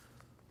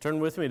Turn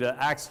with me to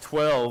Acts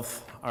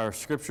 12. Our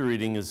scripture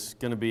reading is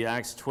going to be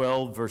Acts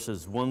 12,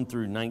 verses 1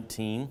 through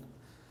 19.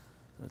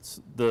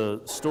 It's the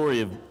story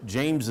of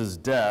James's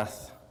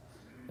death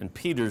and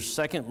Peter's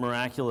second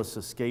miraculous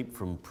escape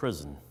from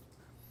prison.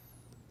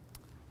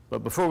 But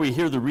before we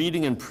hear the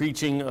reading and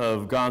preaching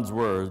of God's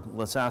word,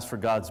 let's ask for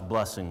God's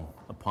blessing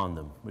upon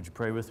them. Would you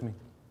pray with me?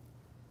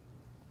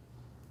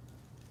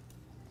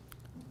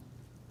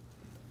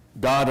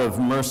 God of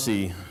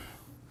mercy,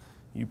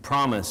 you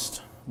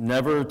promised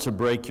never to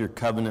break your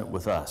covenant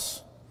with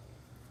us.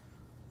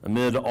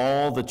 Amid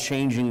all the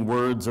changing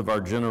words of our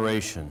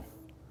generation,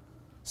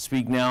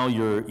 speak now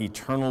your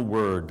eternal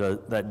word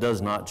that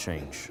does not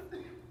change.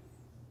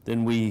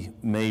 Then we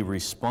may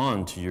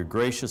respond to your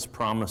gracious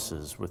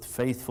promises with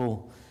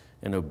faithful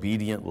and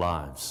obedient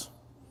lives.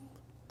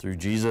 Through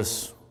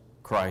Jesus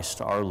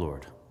Christ our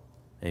Lord.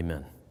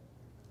 Amen.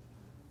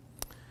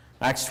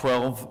 Acts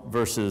 12,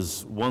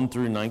 verses 1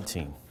 through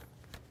 19.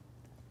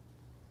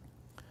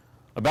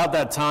 About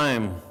that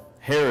time,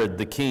 Herod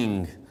the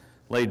king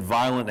laid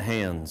violent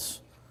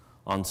hands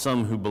on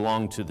some who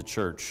belonged to the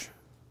church.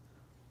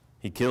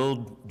 He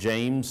killed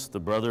James, the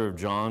brother of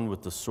John,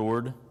 with the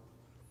sword.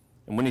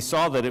 And when he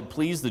saw that it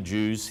pleased the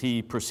Jews,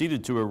 he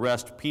proceeded to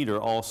arrest Peter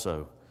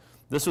also.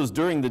 This was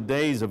during the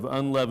days of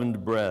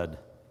unleavened bread.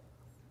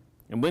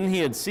 And when he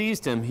had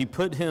seized him, he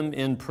put him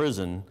in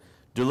prison,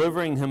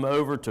 delivering him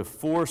over to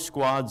 4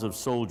 squads of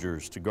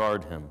soldiers to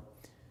guard him,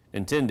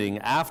 intending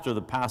after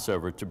the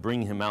Passover to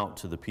bring him out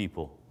to the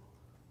people.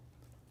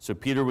 So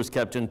Peter was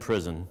kept in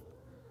prison,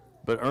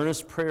 but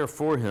earnest prayer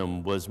for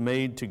him was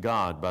made to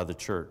God by the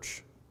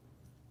church.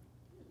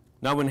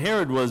 Now when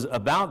Herod was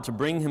about to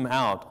bring him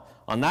out,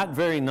 on that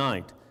very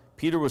night,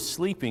 Peter was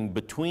sleeping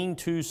between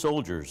 2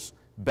 soldiers,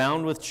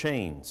 bound with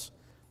chains,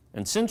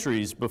 and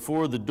sentries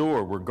before the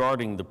door were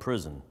guarding the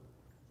prison.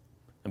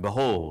 And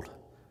behold,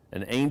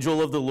 an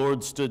angel of the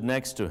Lord stood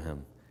next to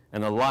him,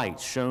 and a light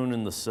shone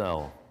in the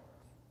cell.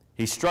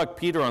 He struck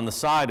Peter on the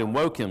side and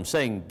woke him,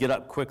 saying, "Get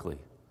up quickly."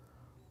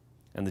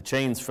 And the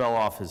chains fell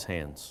off his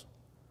hands.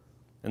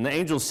 And the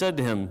angel said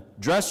to him,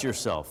 "Dress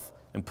yourself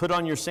and put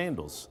on your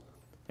sandals."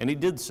 And he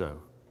did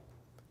so.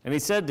 And he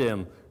said to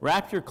him,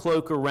 "Wrap your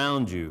cloak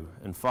around you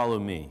and follow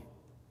me."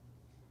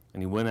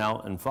 And he went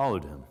out and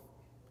followed him.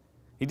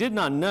 He did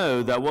not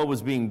know that what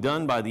was being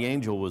done by the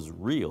angel was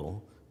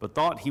real, but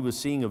thought he was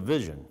seeing a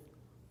vision.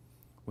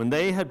 When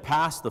they had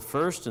passed the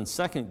first and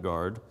second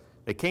guard,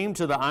 they came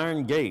to the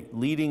iron gate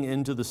leading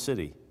into the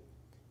city.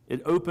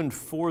 It opened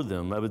for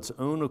them of its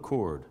own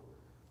accord,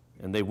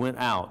 and they went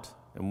out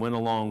and went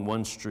along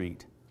one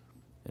street,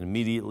 and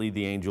immediately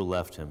the angel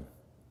left him.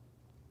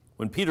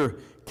 When Peter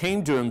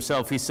came to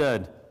himself, he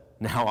said,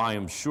 "Now I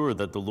am sure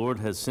that the Lord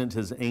has sent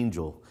his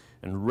angel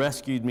and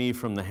rescued me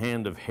from the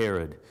hand of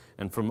Herod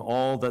and from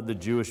all that the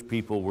Jewish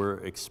people were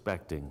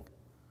expecting."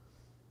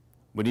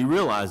 When he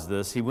realized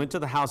this, he went to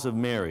the house of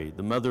Mary,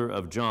 the mother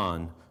of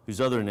John,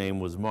 whose other name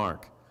was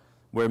Mark,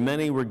 where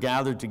many were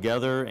gathered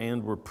together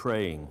and were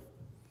praying.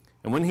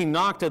 And when he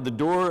knocked at the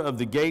door of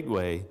the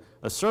gateway,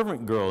 a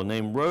servant girl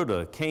named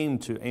Rhoda came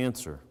to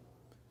answer.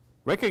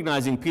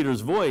 Recognizing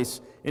Peter's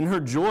voice, in her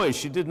joy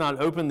she did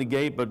not open the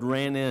gate but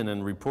ran in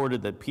and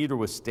reported that Peter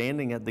was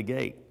standing at the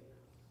gate.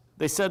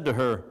 They said to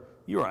her,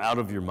 "You are out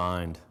of your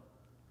mind."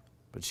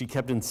 But she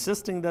kept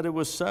insisting that it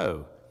was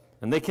so,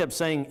 and they kept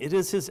saying, "It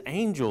is his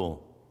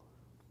angel."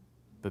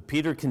 But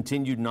Peter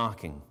continued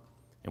knocking.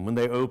 And when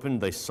they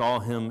opened, they saw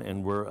him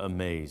and were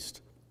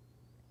amazed.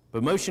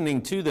 But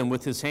motioning to them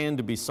with his hand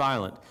to be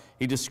silent,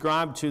 he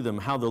described to them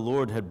how the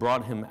Lord had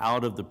brought him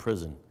out of the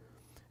prison.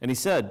 And he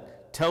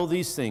said, "Tell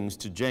these things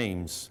to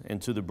James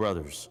and to the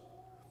brothers."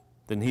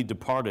 Then he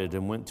departed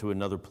and went to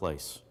another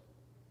place.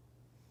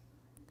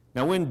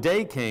 Now when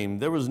day came,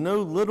 there was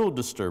no little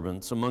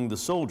disturbance among the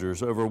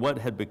soldiers over what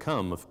had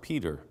become of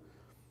Peter.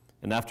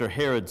 And after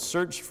Herod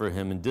searched for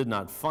him and did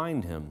not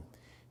find him,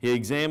 he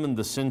examined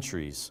the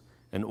sentries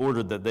and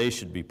ordered that they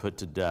should be put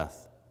to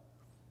death.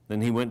 Then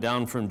he went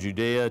down from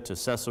Judea to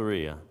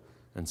Caesarea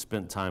and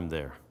spent time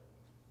there.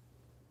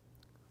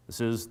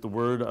 This is the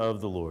word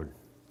of the Lord.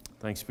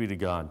 Thanks be to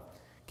God.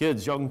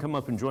 Kids, y'all can come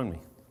up and join me.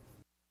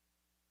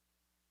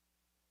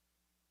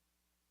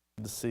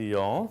 Good to see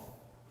y'all.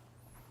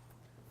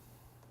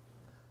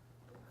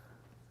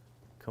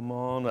 Come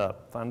on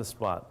up, find a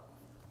spot.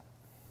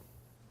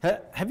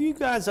 Have you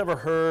guys ever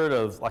heard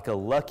of like a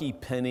lucky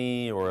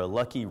penny or a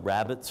lucky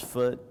rabbit's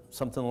foot,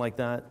 something like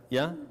that?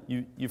 Yeah?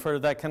 You've heard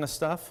of that kind of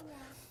stuff?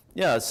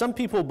 Yeah, some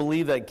people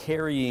believe that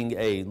carrying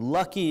a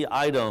lucky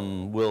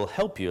item will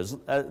help you.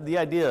 The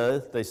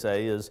idea, they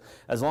say, is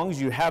as long as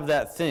you have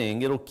that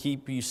thing, it'll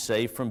keep you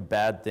safe from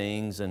bad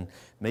things and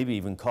maybe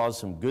even cause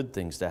some good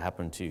things to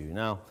happen to you.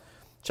 Now,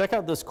 check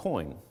out this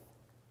coin.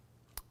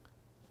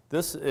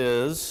 This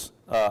is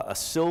a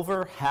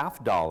silver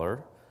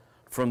 $50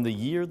 from the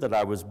year that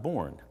I was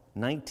born,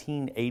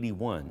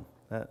 1981.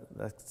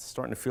 That's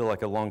starting to feel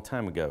like a long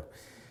time ago.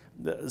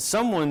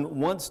 Someone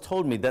once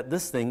told me that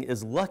this thing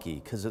is lucky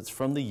because it's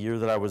from the year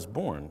that I was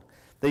born.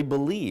 They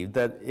believed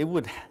that it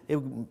would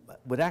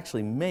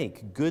actually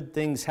make good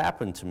things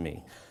happen to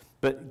me.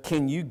 But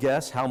can you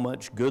guess how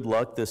much good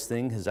luck this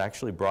thing has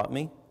actually brought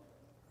me?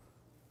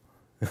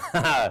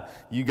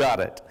 You got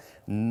it.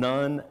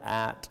 None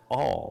at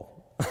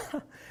all.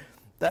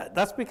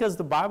 That's because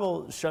the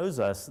Bible shows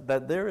us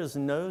that there is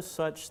no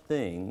such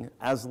thing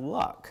as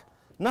luck.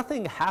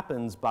 Nothing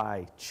happens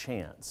by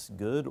chance,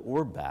 good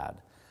or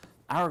bad.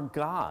 Our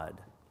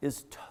God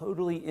is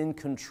totally in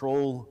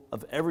control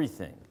of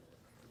everything.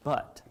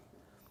 But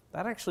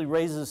that actually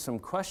raises some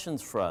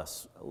questions for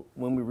us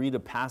when we read a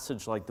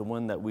passage like the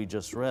one that we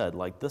just read,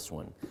 like this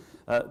one.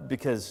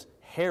 Because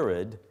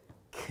Herod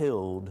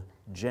killed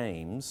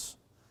James,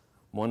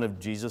 one of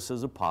Jesus'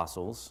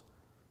 apostles,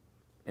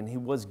 and he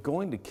was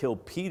going to kill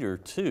Peter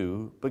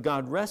too, but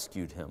God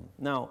rescued him.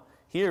 Now,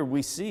 here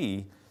we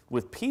see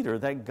with Peter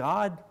that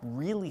God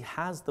really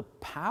has the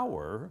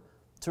power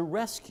to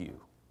rescue.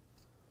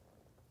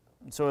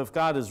 So if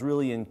God is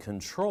really in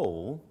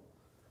control,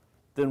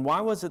 then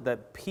why was it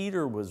that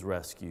Peter was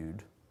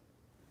rescued,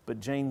 but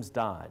James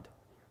died?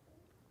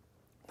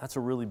 That's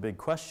a really big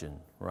question,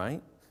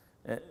 right?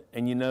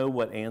 And you know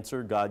what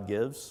answer God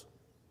gives?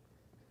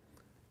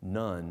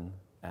 None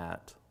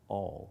at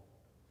all.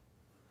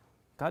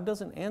 God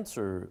doesn't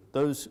answer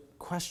those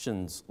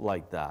questions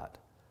like that.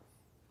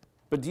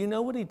 But do you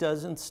know what he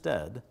does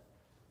instead?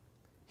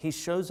 He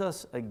shows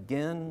us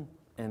again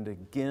and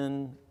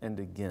again and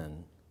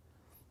again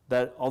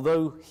that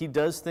although he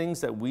does things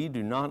that we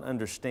do not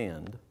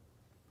understand,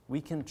 we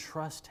can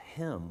trust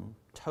him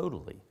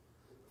totally.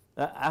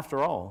 After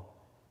all,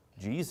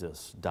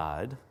 Jesus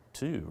died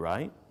too,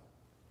 right?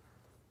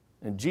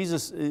 And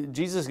Jesus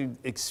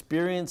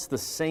experienced the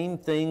same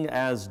thing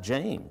as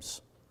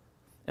James.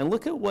 And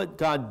look at what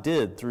God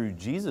did through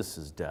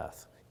Jesus'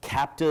 death.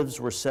 Captives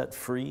were set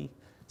free.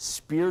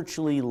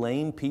 Spiritually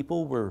lame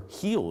people were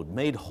healed,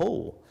 made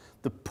whole.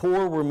 The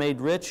poor were made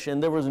rich,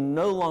 and there was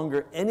no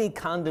longer any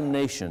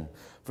condemnation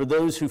for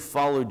those who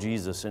follow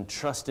Jesus and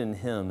trust in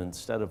him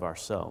instead of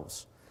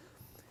ourselves.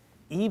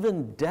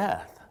 Even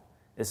death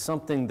is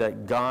something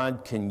that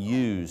God can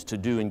use to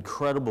do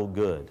incredible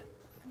good.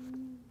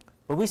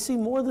 But we see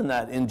more than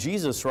that in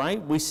Jesus,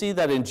 right? We see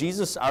that in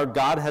Jesus, our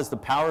God has the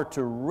power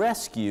to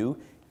rescue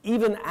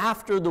even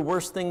after the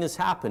worst thing has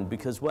happened,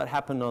 because what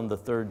happened on the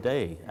third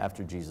day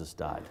after Jesus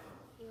died?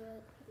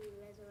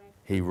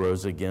 He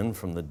rose again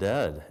from the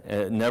dead,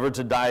 never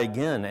to die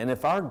again. And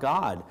if our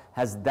God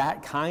has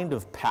that kind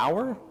of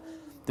power,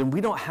 then we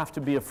don't have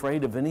to be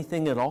afraid of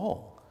anything at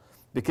all,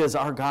 because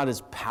our God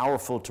is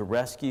powerful to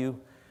rescue.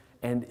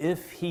 And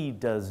if he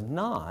does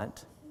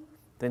not,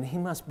 then he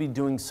must be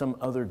doing some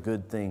other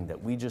good thing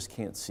that we just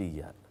can't see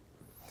yet.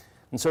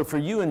 And so for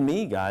you and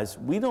me, guys,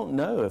 we don't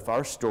know if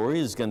our story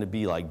is going to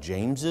be like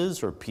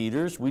James's or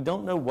Peter's. We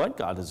don't know what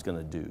God is going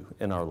to do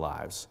in our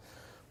lives.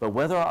 But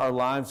whether our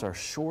lives are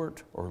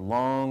short or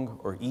long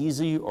or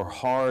easy or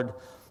hard,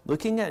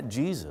 looking at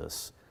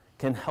Jesus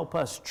can help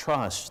us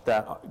trust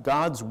that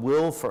God's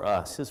will for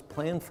us, his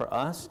plan for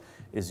us,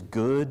 is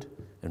good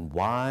and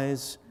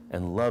wise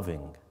and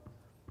loving.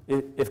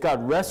 If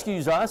God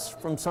rescues us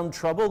from some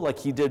trouble like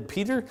he did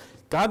Peter,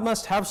 God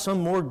must have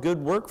some more good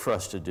work for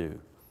us to do.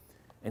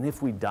 And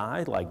if we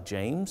die like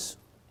James,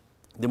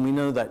 then we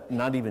know that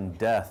not even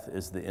death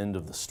is the end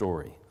of the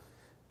story,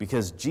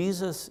 because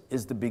Jesus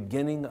is the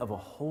beginning of a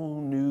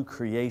whole new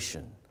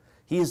creation.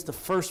 He is the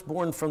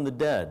firstborn from the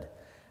dead.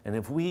 And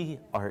if we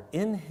are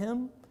in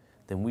him,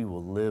 then we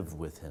will live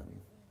with him.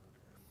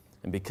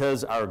 And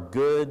because our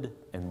good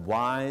and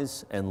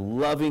wise and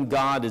loving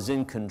God is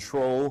in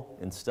control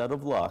instead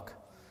of luck,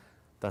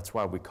 that's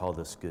why we call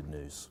this good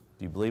news.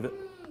 Do you believe it?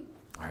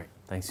 All right,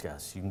 thanks,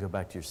 guys. You can go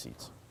back to your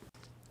seats.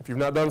 If you've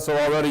not done so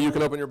already, you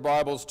can open your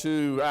Bibles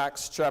to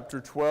Acts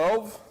chapter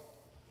 12.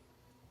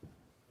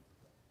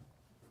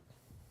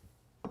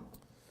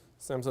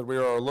 Sam said we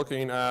are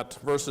looking at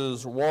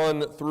verses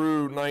 1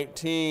 through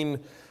 19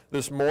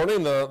 this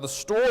morning, the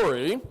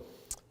story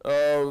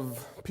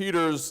of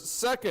Peter's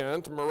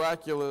second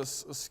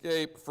miraculous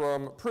escape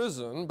from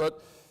prison, but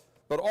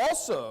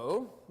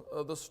also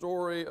the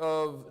story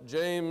of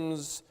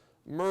James'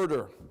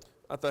 murder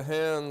at the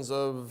hands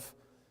of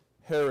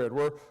Herod.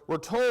 We're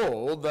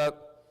told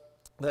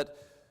that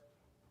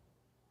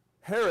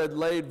Herod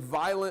laid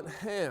violent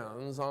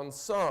hands on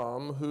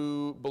some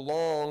who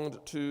belonged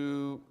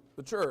to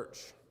the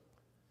church,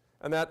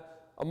 and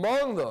that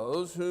among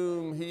those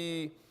whom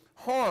he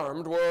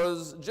harmed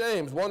was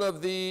James, one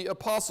of the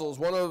apostles,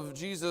 one of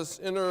Jesus'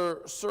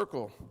 inner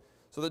circle,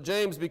 so that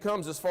James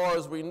becomes, as far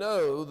as we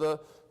know,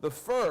 the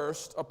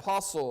first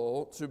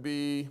apostle to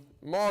be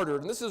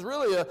martyred. And this is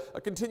really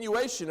a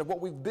continuation of what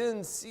we've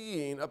been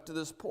seeing up to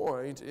this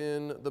point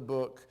in the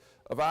book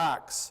of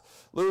Acts.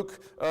 Luke,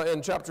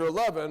 in chapter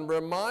 11,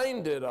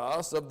 reminded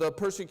us of the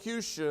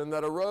persecution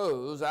that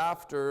arose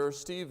after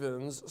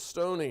Stephen's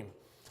stoning.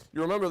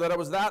 You remember that it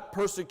was that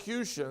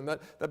persecution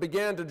that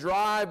began to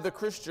drive the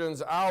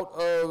Christians out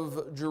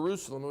of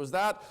Jerusalem. It was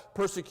that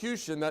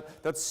persecution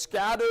that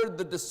scattered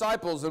the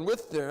disciples and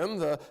with them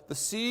the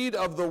seed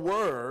of the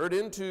word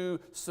into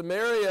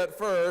Samaria at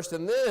first,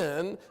 and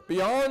then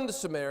beyond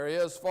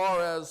Samaria as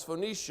far as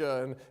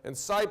Phoenicia and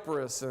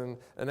Cyprus and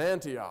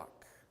Antioch.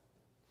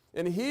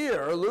 And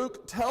here,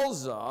 Luke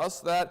tells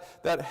us that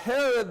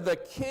Herod the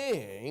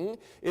king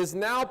is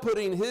now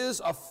putting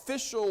his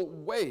official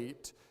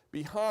weight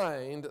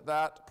behind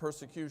that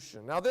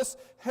persecution. Now, this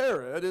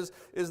Herod is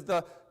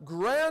the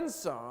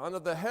grandson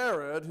of the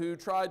Herod who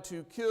tried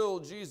to kill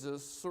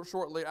Jesus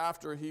shortly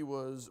after he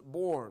was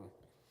born.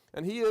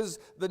 And he is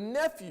the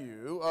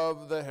nephew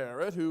of the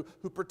Herod who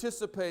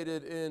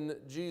participated in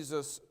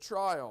Jesus'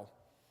 trial.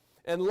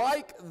 And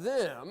like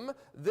them,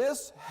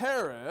 this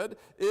Herod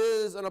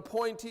is an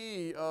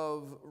appointee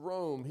of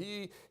Rome.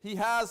 He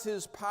has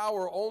his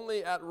power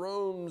only at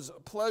Rome's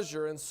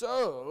pleasure, and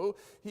so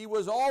he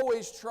was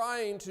always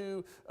trying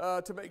to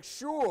make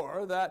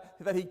sure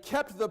that he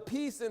kept the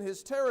peace in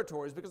his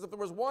territories, because if there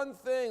was one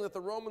thing that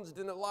the Romans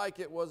didn't like,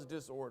 it was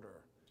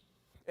disorder.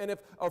 And if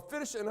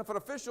an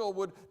official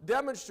would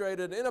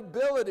demonstrate an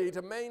inability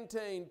to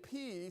maintain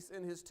peace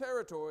in his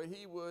territory,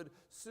 he would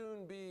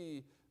soon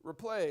be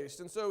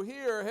replaced. And so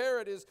here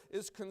Herod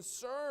is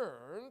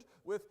concerned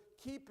with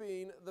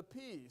keeping the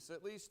peace,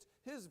 at least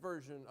his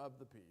version of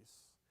the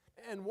peace.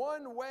 And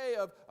one way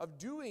of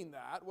doing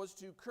that was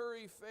to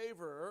curry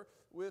favor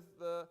with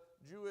the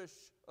Jewish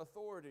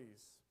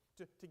authorities,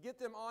 to get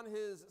them on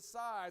his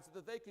side so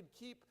that they could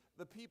keep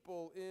the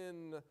people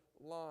in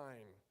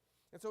line.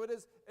 And so it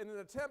is in an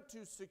attempt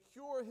to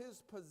secure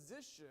his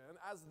position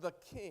as the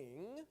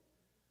king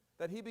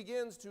that he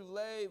begins to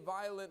lay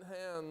violent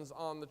hands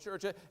on the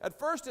church. At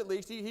first, at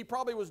least, he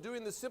probably was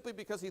doing this simply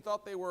because he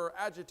thought they were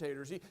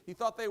agitators. He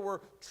thought they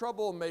were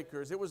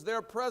troublemakers. It was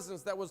their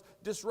presence that was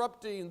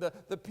disrupting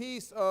the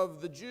peace of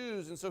the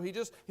Jews. And so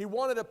he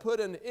wanted to put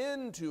an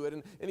end to it.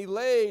 And he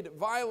laid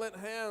violent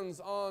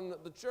hands on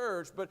the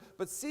church.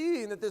 But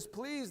seeing that this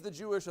pleased the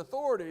Jewish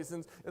authorities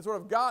and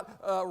sort of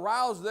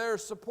roused their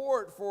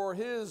support for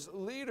his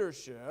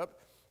leadership,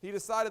 he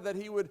decided that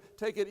he would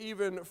take it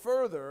even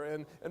further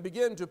and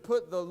begin to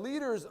put the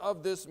leaders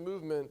of this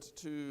movement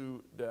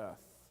to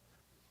death.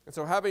 And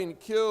so, having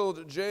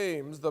killed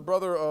James, the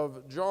brother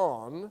of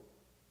John,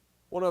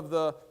 one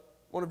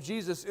of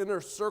Jesus' inner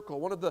circle,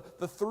 one of the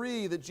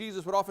three that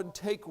Jesus would often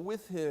take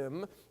with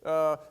him,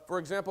 for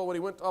example, when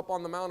he went up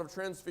on the Mount of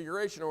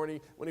Transfiguration, or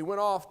when he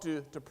went off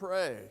to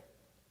pray.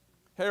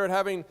 Herod,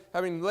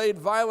 having laid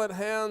violent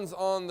hands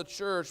on the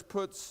church,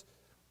 puts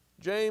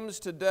James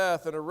to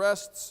death and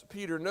arrests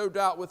Peter, no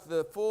doubt with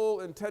the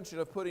full intention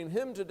of putting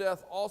him to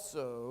death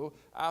also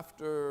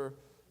after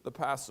the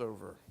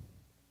Passover.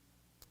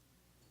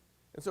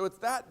 And so it's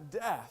that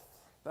death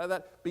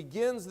that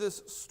begins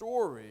this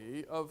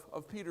story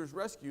of Peter's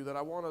rescue that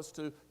I want us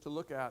to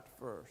look at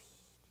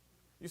first.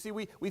 You see,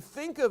 we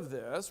think of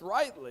this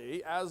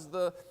rightly as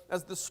the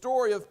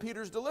story of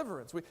Peter's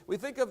deliverance. We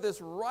think of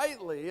this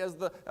rightly as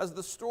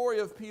the story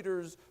of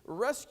Peter's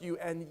rescue,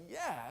 and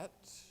yet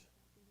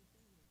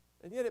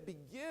it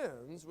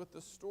begins with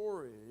the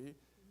story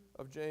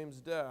of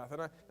James' death.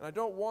 And I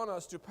don't want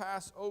us to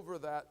pass over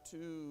that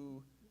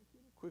too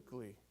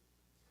quickly,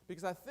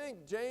 because I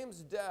think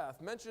James'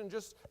 death, mentioned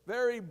just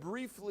very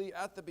briefly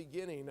at the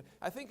beginning,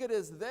 I think it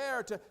is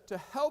there to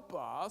help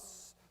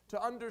us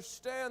to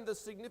understand the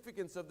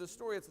significance of this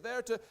story. It's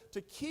there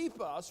to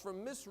keep us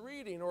from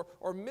misreading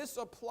or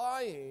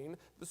misapplying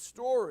the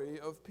story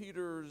of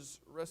Peter's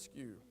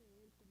rescue.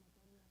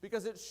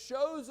 Because it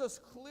shows us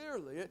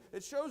clearly,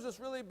 it shows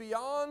us really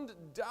beyond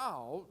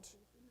doubt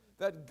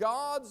that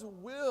God's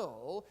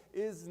will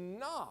is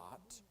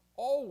not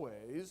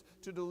always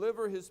to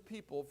deliver his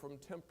people from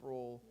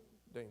temporal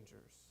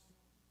dangers.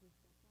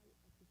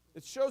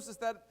 It shows us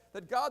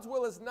that God's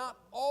will is not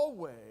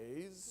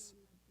always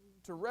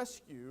to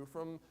rescue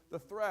from the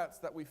threats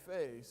that we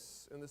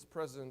face in this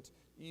present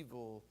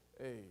evil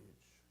age.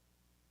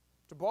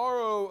 To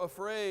borrow a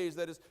phrase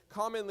that is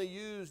commonly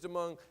used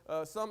among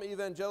some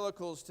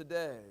evangelicals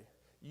today,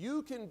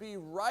 you can be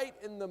right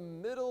in the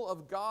middle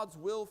of God's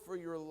will for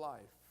your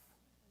life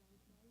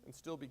and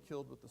still be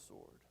killed with the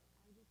sword.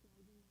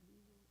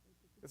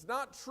 It's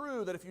not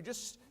true that if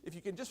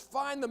you can just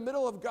find the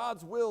middle of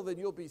God's will, then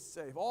you'll be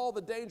safe. All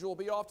the danger will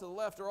be off to the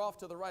left or off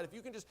to the right. If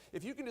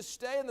you can just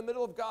stay in the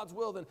middle of God's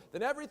will,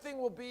 then everything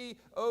will be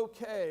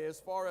okay as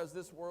far as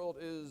this world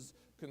is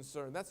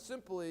concerned. That's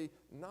simply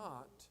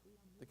not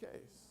the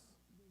case.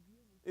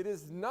 It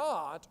is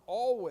not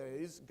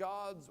always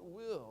God's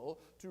will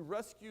to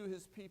rescue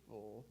his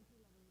people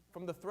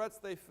from the threats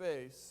they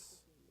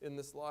face in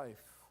this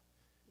life.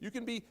 You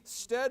can be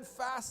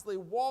steadfastly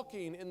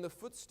walking in the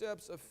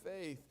footsteps of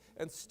faith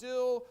and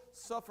still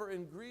suffer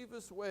in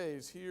grievous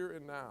ways here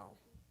and now.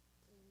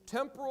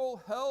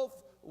 Temporal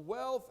health,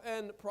 wealth,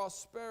 and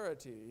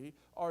prosperity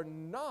are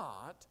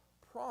not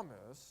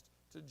promised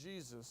to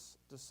Jesus'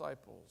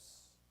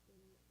 disciples.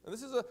 And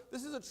this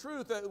is a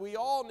truth that we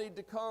all need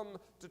to come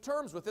to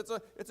terms with.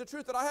 It's a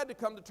truth that I had to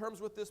come to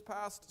terms with this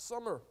past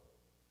summer.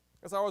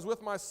 As I was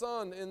with my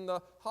son in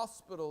the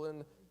hospital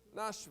in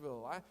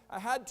Nashville, I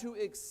had to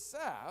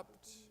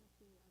accept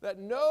that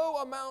no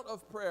amount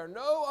of prayer,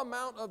 no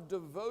amount of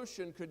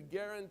devotion could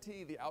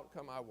guarantee the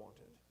outcome I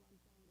wanted.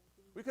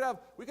 We could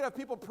have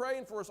people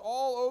praying for us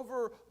all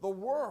over the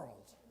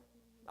world.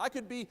 I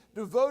could be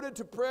devoted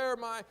to prayer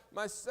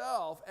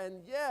myself,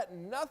 and yet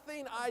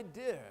nothing I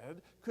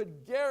did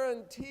could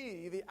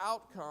guarantee the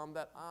outcome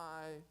that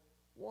I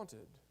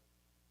wanted.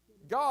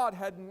 God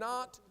had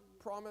not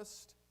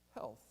promised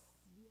health,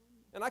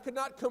 and I could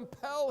not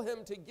compel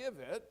him to give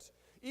it,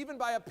 even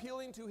by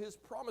appealing to his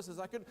promises.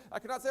 I could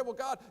not say, well,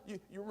 God, you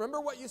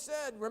remember what you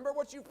said, remember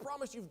what you've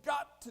promised, you've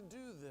got to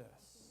do this.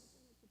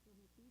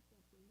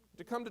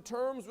 To come to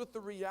terms with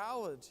the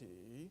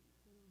reality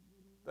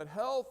that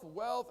health,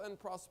 wealth, and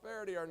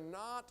prosperity are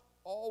not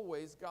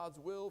always God's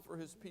will for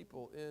his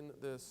people in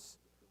this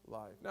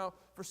life. Now,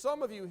 for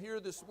some of you here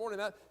this morning,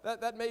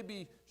 that may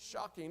be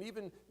shocking,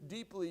 even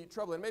deeply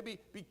troubling. It may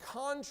be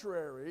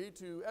contrary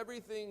to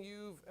everything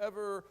you've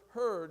ever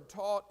heard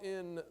taught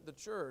in the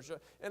church.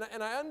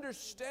 And I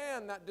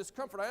understand that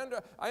discomfort.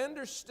 I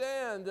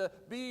understand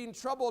being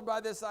troubled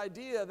by this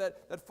idea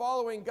that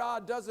following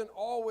God doesn't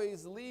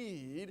always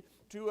lead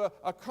to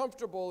a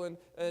comfortable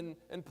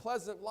and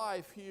pleasant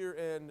life here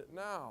and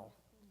now.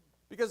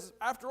 Because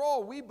after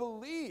all, we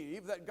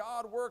believe that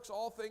God works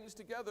all things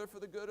together for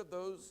the good of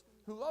those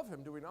who love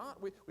him, do we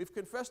not? We've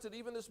confessed it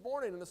even this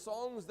morning in the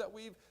songs that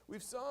we've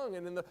sung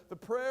and in the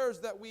prayers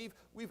that we've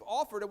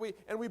offered.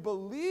 And we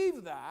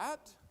believe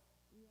that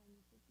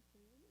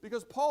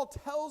because Paul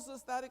tells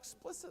us that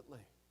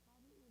explicitly.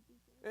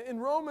 In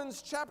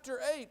Romans chapter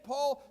 8,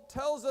 Paul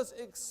tells us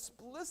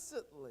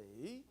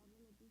explicitly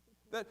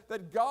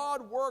that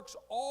God works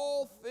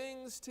all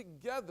things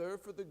together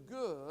for the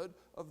good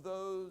of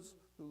those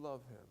who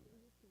love him.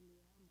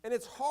 And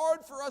it's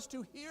hard for us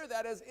to hear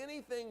that as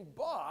anything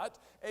but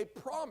a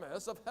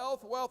promise of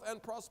health, wealth,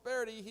 and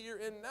prosperity here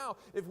and now.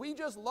 If we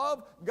just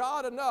love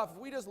God enough,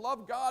 if we just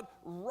love God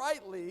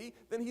rightly,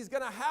 then he's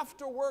going to have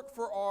to work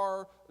for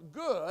our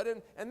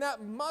good, and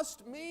that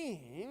must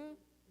mean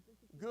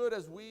good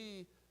as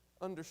we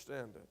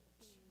understand it.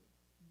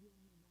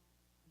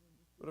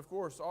 But of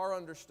course, our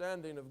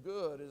understanding of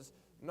good is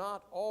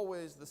not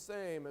always the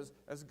same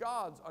as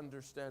God's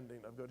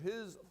understanding of good.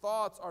 His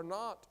thoughts are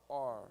not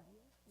our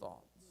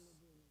thoughts.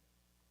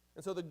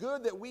 And so the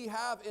good that we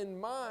have in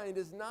mind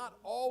is not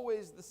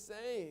always the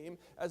same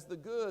as the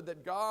good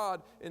that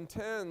God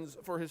intends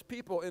for his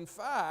people. In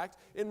fact,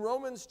 in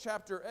Romans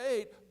chapter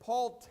 8,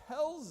 Paul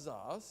tells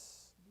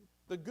us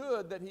the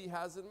good that he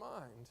has in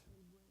mind.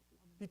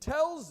 He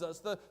tells us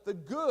the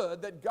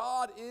good that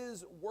God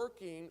is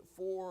working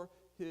for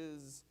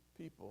his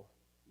people.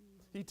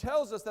 He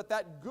tells us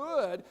that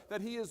good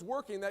that he is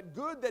working, that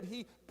good that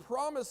he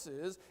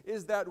promises,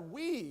 is that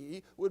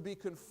we would be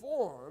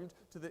conformed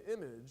to the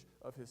image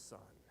of his Son.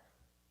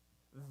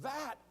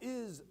 That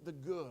is the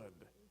good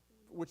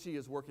which he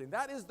is working.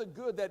 That is the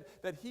good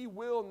that he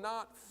will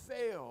not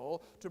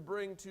fail to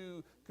bring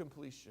to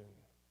completion.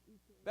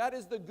 That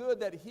is the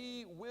good that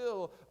he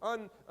will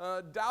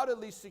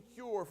undoubtedly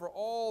secure for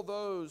all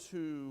those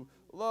who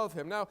love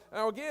him. Now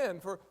again,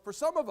 for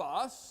some of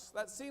us,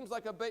 that seems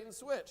like a bait and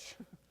switch.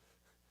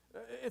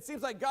 It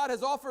seems like God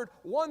has offered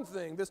one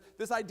thing,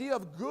 this idea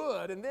of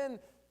good, and then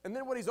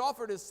what he's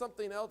offered is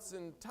something else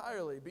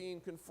entirely,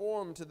 being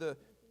conformed to the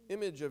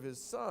image of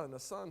his Son, a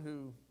Son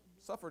who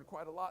suffered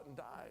quite a lot and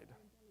died.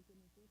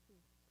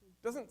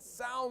 Doesn't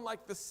sound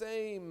like the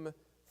same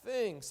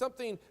thing.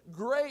 Something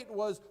great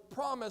was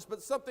promised,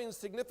 but something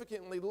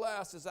significantly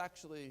less is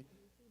actually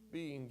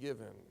being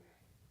given.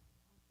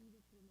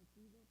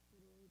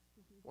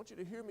 I want you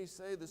to hear me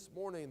say this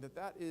morning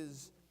that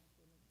is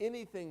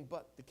anything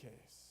but the case.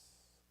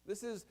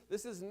 This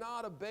is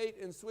not a bait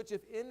and switch.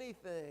 If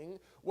anything,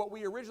 what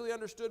we originally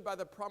understood by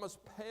the promise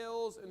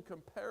pales in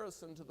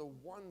comparison to the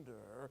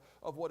wonder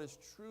of what is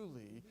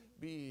truly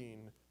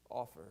being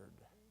offered.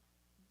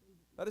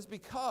 That is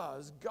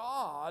because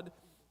God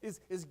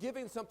is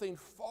giving something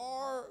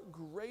far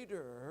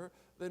greater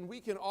than we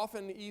can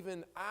often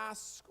even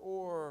ask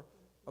or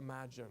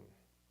imagine.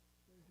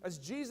 As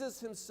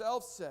Jesus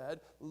himself said,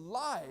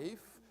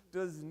 life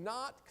does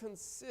not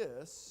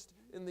consist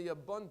in the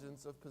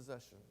abundance of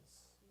possessions.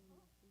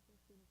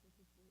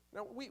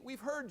 Now, we've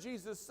heard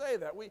Jesus say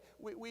that.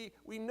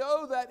 We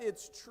know that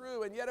it's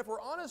true, and yet if we're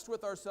honest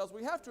with ourselves,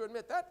 we have to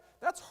admit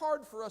that's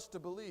hard for us to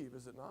believe,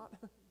 is it not?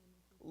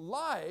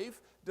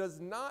 Life does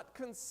not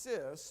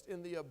consist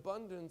in the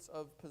abundance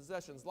of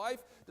possessions.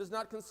 Life does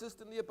not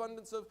consist in the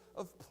abundance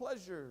of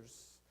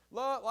pleasures.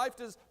 Life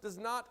does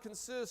not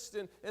consist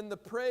in the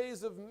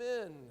praise of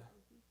men.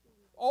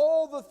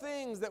 All the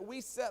things that we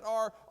set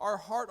our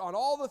heart on,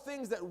 all the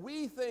things that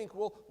we think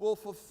will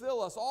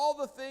fulfill us, all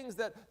the things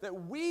that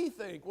we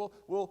think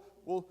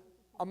will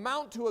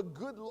amount to a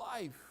good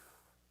life,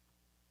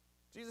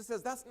 Jesus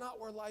says that's not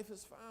where life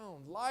is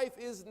found. Life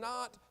is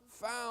not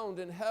found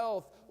in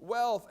health,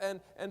 wealth,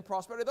 and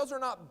prosperity. Those are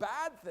not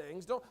bad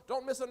things.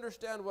 Don't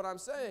misunderstand what I'm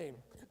saying.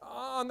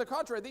 On the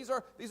contrary, these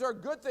are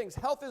good things.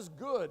 Health is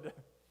good.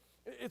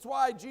 It's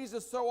why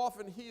Jesus so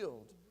often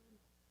healed.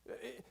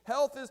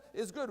 Health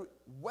is good.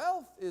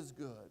 Wealth is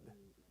good.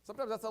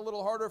 Sometimes that's a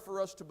little harder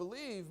for us to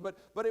believe,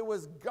 but it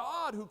was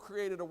God who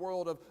created a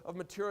world of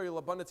material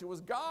abundance. It was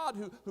God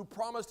who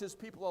promised His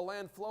people a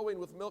land flowing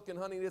with milk and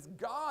honey. It's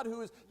God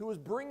who is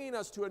bringing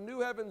us to a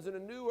new heavens and a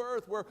new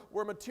earth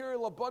where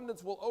material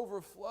abundance will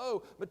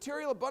overflow.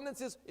 Material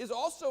abundance is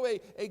also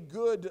a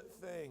good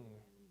thing.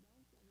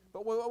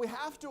 But what we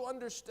have to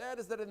understand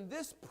is that in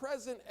this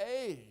present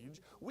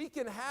age, we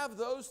can have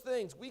those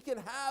things. We can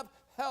have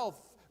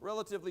health,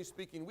 relatively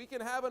speaking. We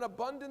can have an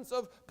abundance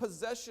of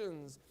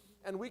possessions,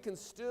 and we can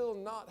still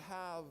not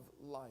have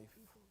life.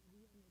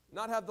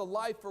 Not have the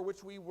life for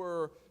which we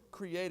were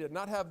created.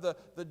 Not have the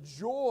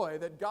joy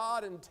that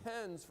God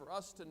intends for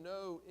us to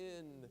know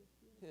in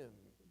Him.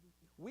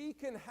 We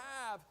can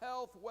have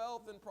health,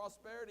 wealth, and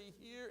prosperity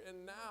here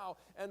and now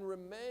and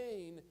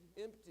remain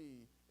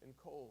empty and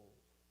cold.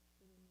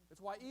 It's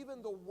why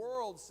even the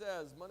world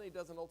says money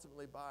doesn't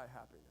ultimately buy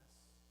happiness.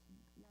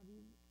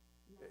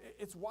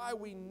 It's why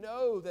we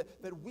know that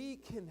we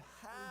can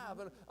have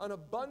an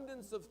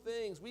abundance of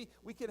things. We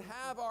can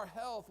have our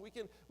health. We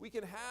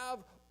can have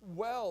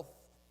wealth.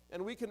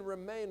 And we can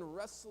remain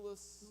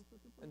restless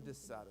and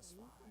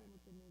dissatisfied.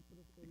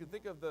 You can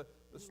think of the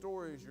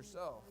stories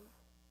yourself.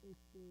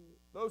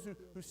 Those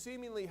who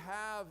seemingly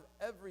have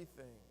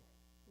everything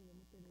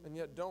and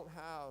yet don't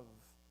have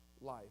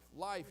life.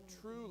 Life,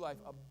 true life,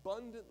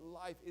 abundant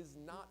life is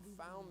not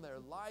found there.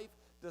 Life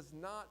does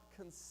not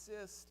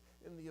consist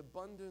in the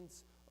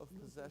abundance of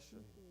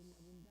possessions.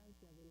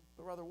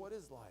 But rather, what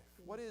is life?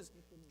 What is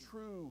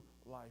true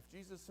life?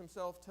 Jesus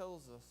Himself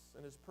tells us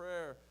in His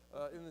prayer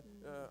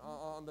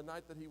on the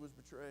night that He was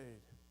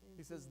betrayed.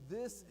 He says,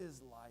 "This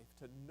is life,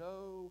 to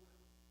know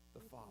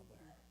the Father."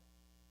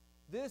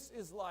 This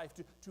is life,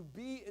 to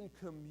be in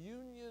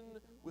communion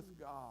with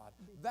God.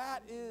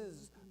 That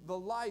is the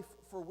life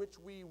for which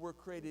we were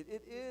created.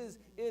 It is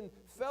in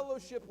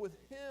fellowship with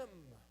Him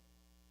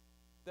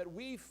that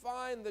we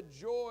find the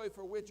joy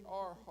for which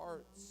our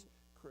hearts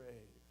crave.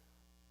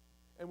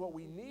 And what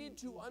we need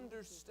to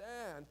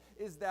understand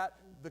is that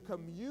the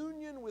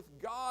communion with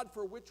God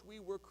for which we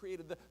were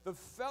created, the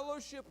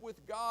fellowship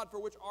with God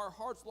for which our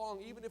hearts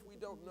long, even if we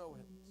don't know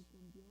it,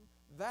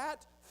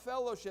 that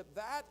fellowship,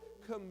 that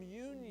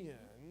communion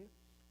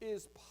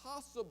is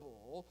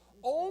possible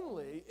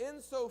only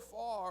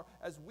insofar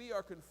as we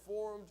are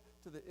conformed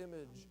to the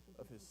image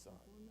of His Son.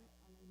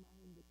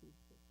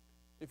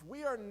 If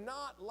we are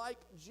not like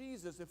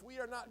Jesus, if we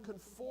are not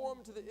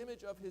conformed to the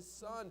image of His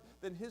Son,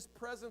 then His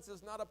presence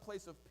is not a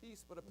place of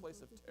peace, but a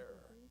place of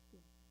terror.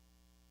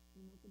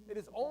 It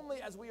is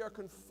only as we are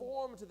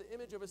conformed to the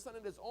image of His Son,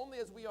 it is only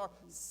as we are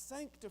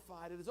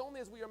sanctified, it is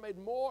only as we are made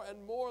more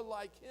and more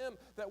like Him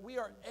that we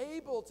are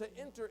able to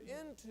enter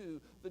into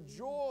the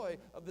joy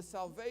of the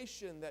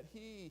salvation that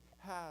He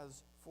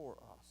has for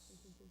us.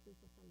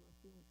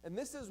 And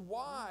this is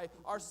why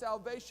our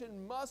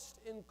salvation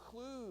must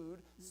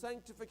include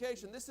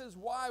sanctification. This is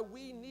why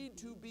we need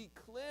to be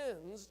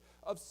cleansed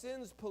of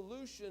sin's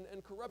pollution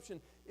and corruption.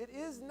 It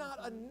is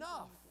not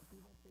enough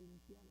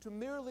to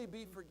merely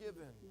be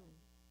forgiven.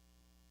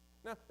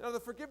 Now, the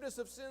forgiveness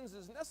of sins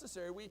is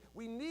necessary.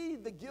 We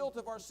need the guilt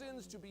of our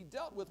sins to be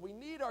dealt with. We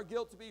need our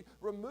guilt to be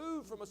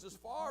removed from us as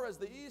far as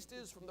the east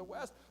is from the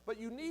west. But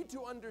you need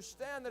to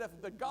understand that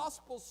if the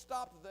gospel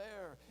stopped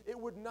there, it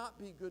would not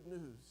be good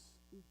news.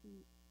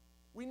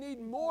 We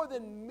need more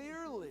than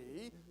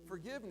merely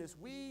forgiveness.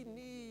 We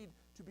need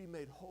to be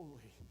made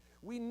holy.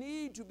 We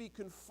need to be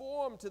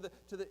conformed to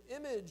the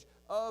image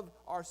of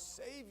our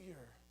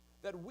Savior,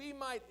 that we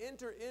might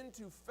enter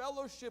into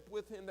fellowship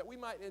with Him, that we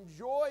might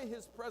enjoy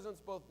His presence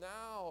both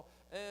now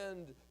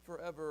and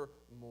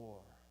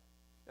forevermore.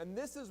 And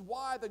this is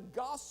why the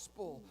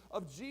gospel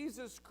of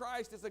Jesus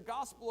Christ is a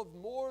gospel of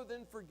more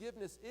than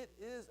forgiveness. It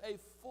is a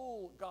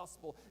full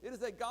gospel. It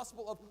is a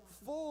gospel of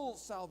full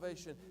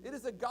salvation. It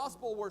is a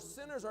gospel where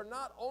sinners are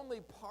not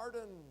only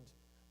pardoned,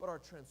 but are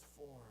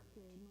transformed.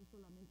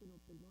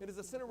 It is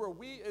a sinner where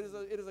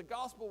it is a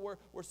gospel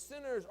where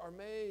sinners are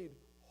made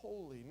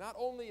holy, not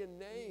only in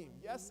name,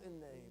 yes, in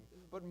name,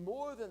 but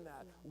more than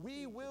that,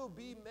 we will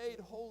be made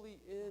holy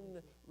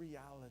in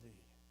reality.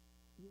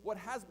 What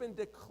has been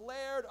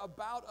declared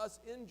about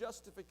us in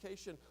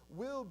justification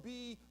will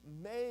be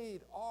made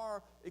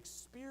our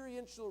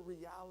experiential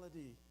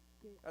reality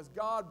as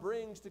God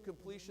brings to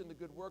completion the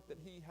good work that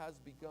He has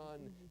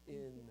begun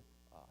in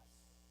us.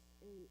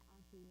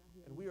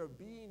 And we are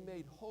being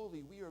made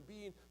holy. We are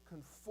being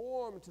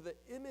conformed to the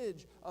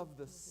image of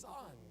the Son,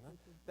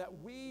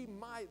 that we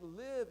might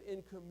live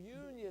in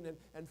communion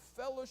and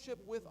fellowship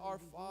with our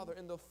Father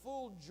in the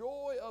full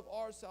joy of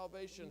our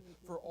salvation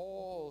for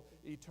all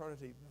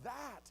eternity.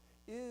 That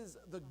is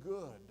the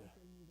good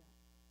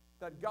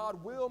that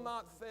God will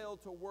not fail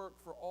to work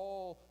for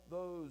all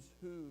those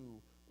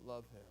who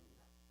love Him.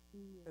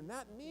 And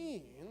that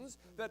means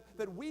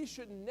that we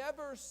should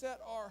never set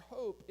our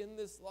hope in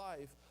this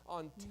life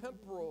on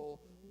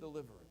temporal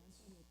deliverance.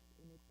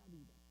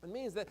 It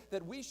means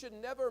that we should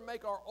never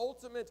make our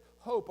ultimate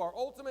hope, our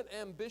ultimate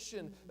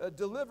ambition,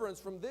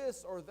 deliverance from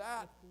this or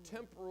that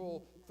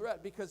temporal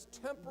threat, because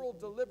temporal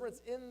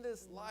deliverance in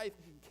this life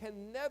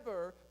can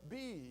never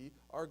be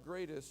our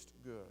greatest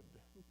good.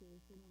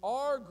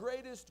 Our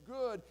greatest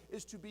good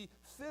is to be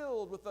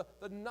filled with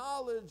the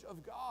knowledge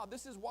of God.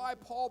 This is why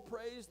Paul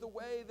prays the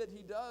way that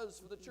he does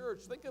for the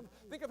church. Think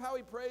of how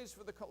he prays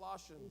for the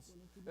Colossians.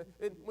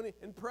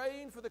 In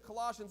praying for the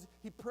Colossians,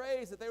 he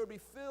prays that they would be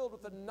filled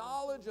with the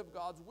knowledge of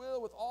God's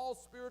will, with all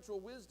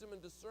spiritual wisdom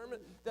and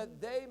discernment, that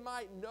they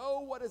might know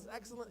what is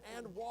excellent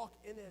and walk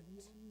in it.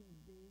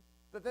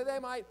 That they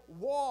might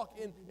walk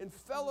in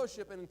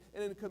fellowship and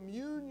in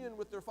communion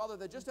with their Father,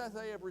 that just as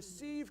they have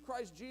received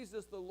Christ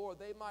Jesus the Lord,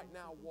 they might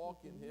now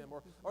walk in Him.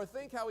 Or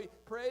think how he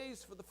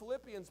prays for the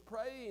Philippians,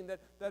 praying that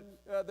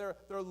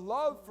their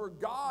love for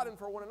God and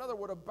for one another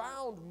would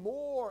abound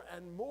more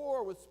and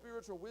more with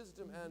spiritual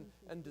wisdom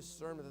and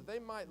discernment, that they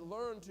might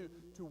learn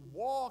to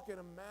walk in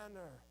a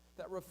manner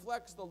that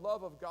reflects the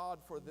love of God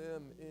for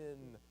them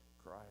in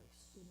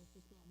Christ.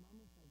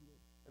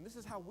 And this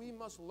is how we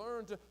must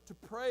learn to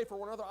pray for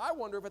one another. I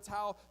wonder if it's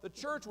how the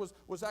church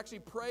was actually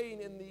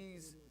praying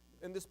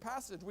in this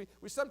passage.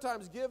 We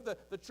sometimes give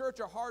the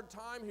church a hard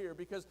time here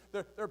because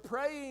they're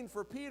praying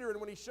for Peter, and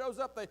when he shows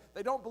up,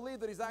 they don't believe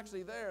that he's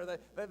actually there.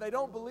 They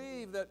don't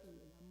believe that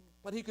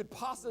he could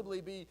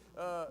possibly be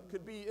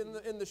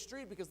in the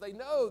street, because they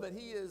know that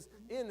he is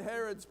in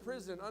Herod's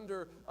prison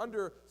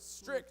under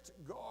strict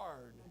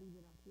guard.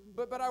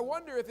 But I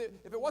wonder if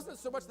it wasn't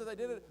so much that they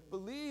didn't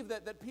believe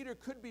that Peter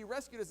could be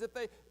rescued, as if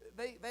they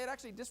had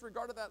actually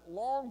disregarded that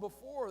long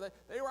before.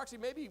 They were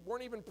actually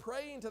weren't even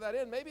praying to that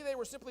end. Maybe they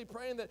were simply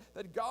praying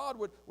that God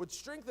would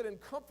strengthen and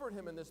comfort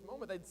him in this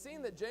moment. They'd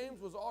seen that James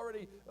was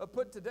already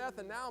put to death,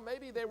 and now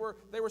maybe they were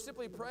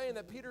simply praying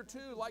that Peter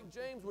too, like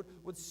James,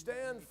 would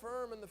stand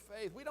firm in the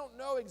faith. We don't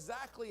know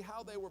exactly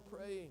how they were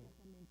praying,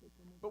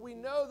 but we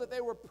know that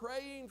they were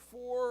praying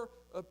for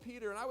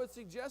Peter. And I would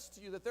suggest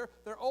to you that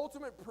their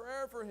ultimate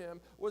prayer for him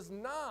was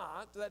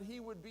not that he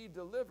would be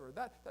delivered.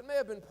 That may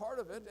have been part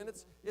of it, and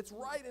it's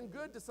right and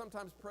good to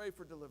sometimes pray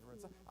for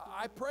deliverance.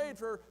 I prayed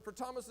for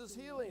Thomas's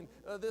healing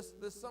this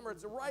summer.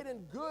 It's right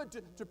and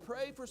good to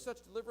pray for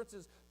such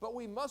deliverances, but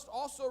we must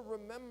also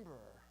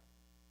remember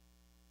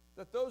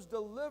that those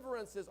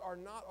deliverances are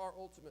not our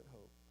ultimate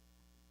hope.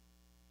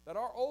 That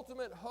our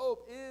ultimate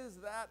hope is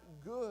that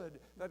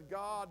good that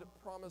God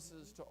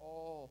promises to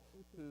all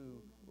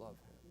who love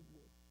Him.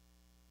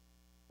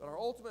 That our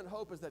ultimate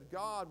hope is that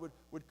God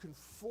would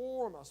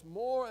conform us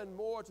more and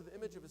more to the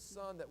image of His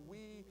Son, that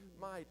we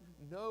might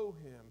know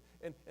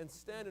Him and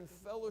stand in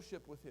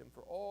fellowship with Him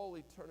for all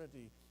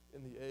eternity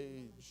in the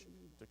age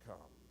to come.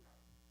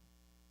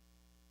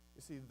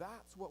 You see,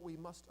 that's what we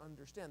must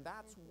understand.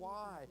 That's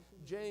why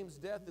James'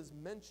 death is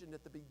mentioned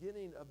at the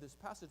beginning of this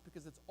passage,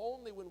 because it's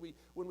only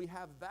when we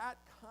have that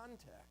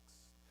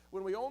context,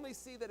 when we only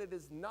see that it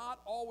is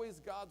not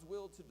always God's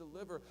will to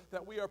deliver,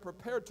 that we are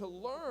prepared to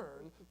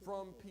learn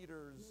from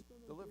Peter's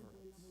deliverance.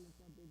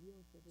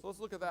 So let's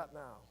look at that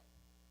now.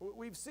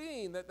 We've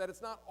seen that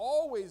it's not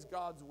always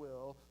God's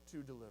will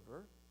to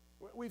deliver.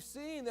 We've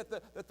seen that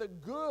the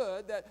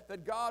good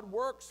that God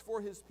works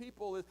for His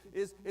people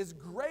is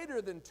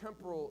greater than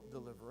temporal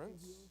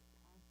deliverance.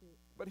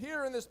 But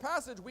here in this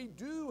passage, we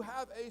do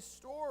have a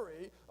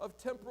story of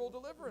temporal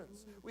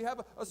deliverance. We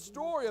have a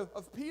story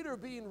of Peter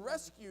being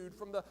rescued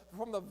from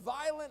the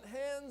violent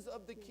hands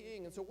of the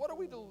king. And so what are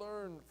we to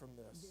learn from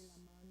this?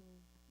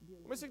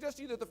 Let me suggest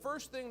to you that the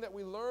first thing that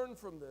we learn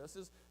from this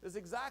is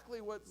exactly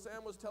what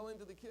Sam was telling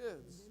to the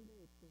kids.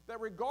 That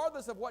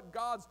regardless of what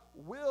God's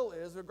will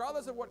is,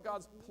 regardless of what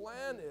God's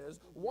plan is,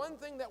 one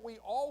thing that we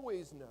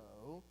always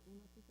know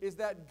is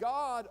that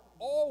God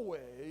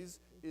always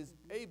is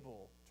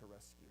able to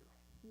rescue.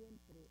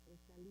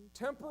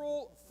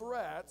 Temporal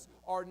threats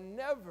are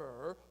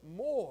never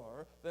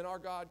more than our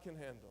God can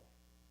handle.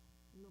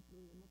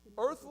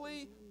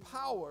 Earthly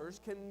powers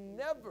can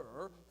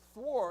never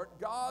thwart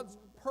God's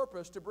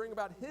purpose to bring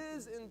about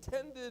His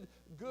intended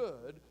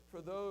good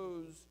for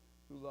those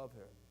who love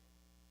Him.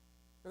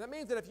 And that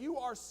means that if you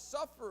are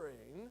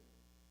suffering,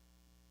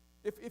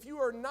 if you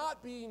are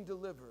not being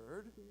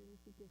delivered,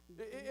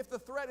 if the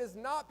threat is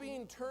not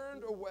being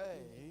turned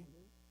away,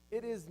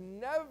 it is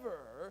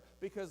never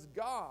because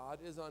God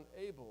is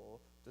unable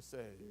to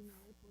save.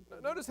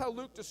 Notice how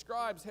Luke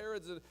describes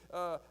Herod's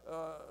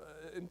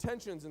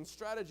intentions and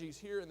strategies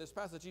here in this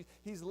passage.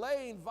 He's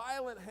laying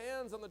violent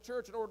hands on the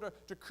church in order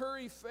to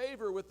curry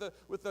favor with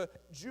the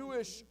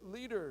Jewish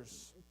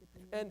leaders.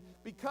 And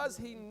because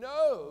he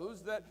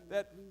knows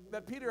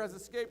that Peter has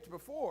escaped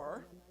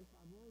before,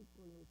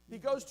 he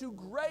goes to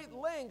great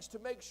lengths to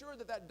make sure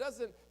that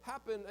doesn't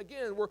happen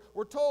again.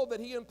 We're told that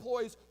he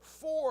employs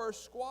 4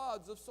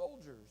 squads of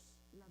soldiers.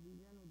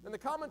 And the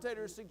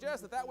commentators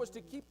suggest that was to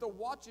keep the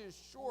watches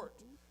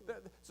short,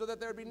 so that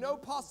there would be no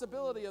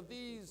possibility of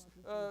these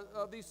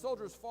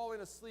soldiers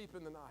falling asleep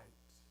in the night.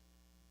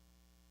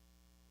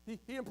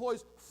 He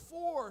employs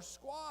 4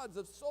 squads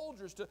of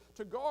soldiers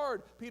to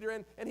guard Peter,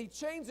 and he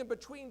chains him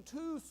between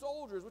 2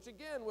 soldiers, which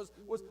again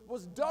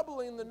was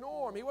doubling the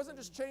norm. He wasn't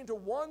just chained to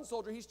 1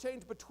 soldier, he's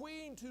chained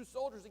between 2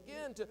 soldiers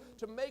again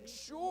to make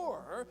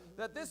sure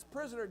that this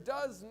prisoner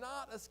does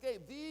not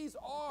escape. These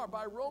are,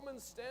 by Roman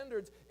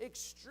standards,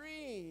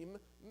 extreme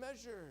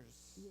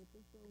measures.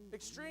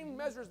 Extreme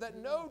measures that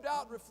no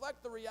doubt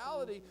reflect the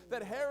reality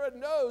that Herod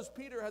knows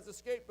Peter has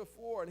escaped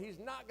before, and he's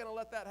not going to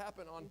let that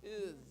happen on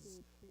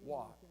his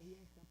watch.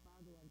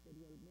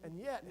 And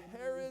yet,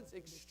 Herod's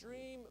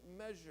extreme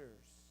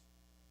measures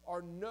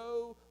are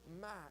no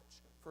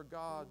match for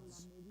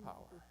God's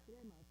power.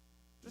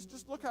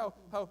 Just look how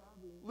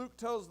Luke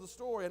tells the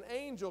story. An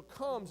angel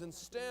comes and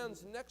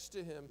stands next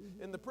to him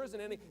in the prison,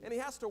 and he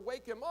has to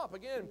wake him up.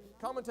 Again,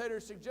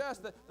 commentators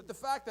suggest that the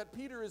fact that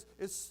Peter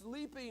is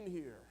sleeping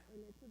here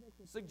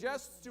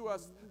suggests to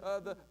us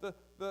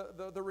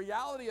the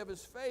reality of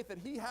his faith, that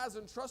he has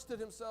entrusted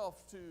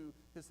himself to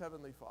his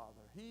heavenly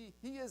Father. He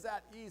is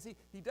at ease.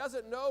 He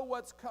doesn't know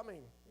what's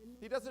coming.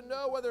 He doesn't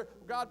know whether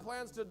God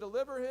plans to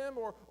deliver him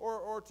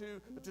or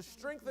to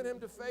strengthen him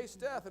to face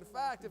death. In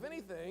fact, if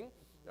anything,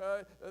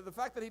 the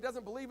fact that he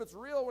doesn't believe it's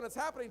real when it's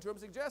happening to him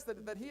suggests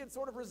that he had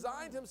sort of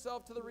resigned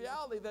himself to the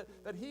reality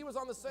that he was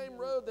on the same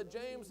road that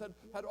James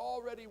had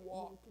already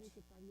walked.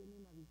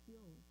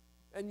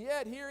 And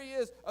yet here he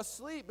is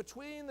asleep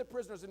between the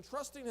prisoners,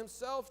 entrusting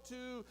himself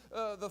to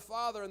the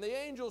Father. And the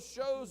angel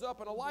shows up,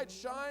 and a light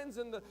shines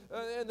in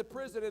the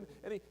prison.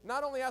 And he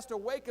not only has to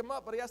wake him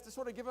up, but he has to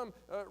sort of give him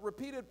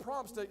repeated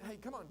prompts to, hey,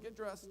 come on, get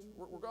dressed.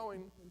 We're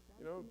going.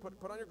 You know,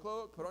 put on your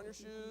cloak, put on your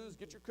shoes,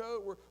 get your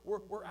coat.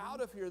 We're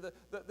out of here.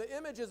 The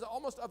image is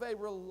almost of a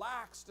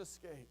relaxed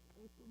escape.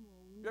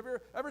 You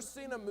ever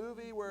seen a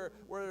movie where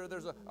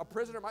there's a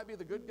prisoner, it might be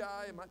the good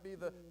guy, it might be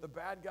the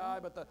bad guy,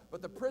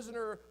 but the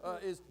prisoner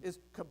is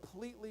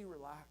completely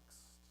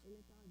relaxed.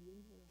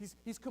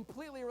 He's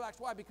completely relaxed.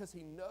 Why? Because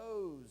he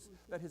knows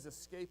that his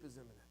escape is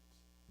imminent.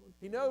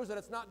 He knows that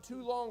it's not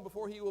too long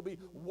before he will be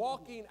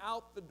walking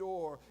out the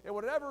door. And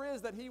whatever it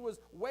is that he was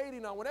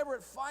waiting on, whenever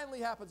it finally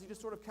happens, he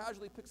just sort of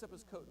casually picks up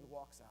his coat and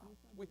walks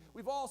out.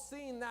 We've all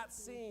seen that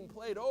scene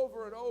played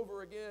over and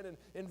over again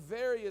in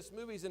various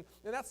movies. And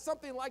that's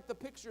something like the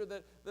picture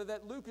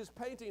that Luke is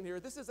painting here.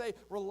 This is a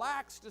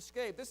relaxed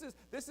escape. This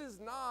is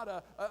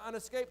not an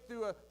escape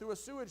through a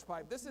sewage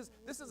pipe. This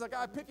is a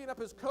guy picking up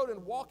his coat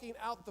and walking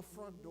out the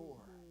front door.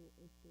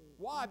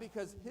 Why?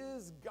 Because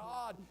his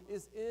God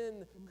is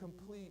in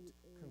complete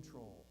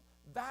control.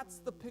 That's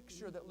the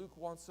picture that Luke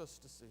wants us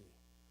to see.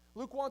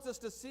 Luke wants us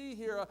to see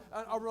here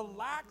a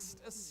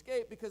relaxed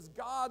escape because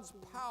God's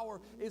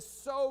power is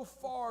so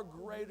far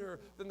greater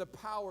than the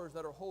powers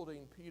that are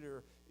holding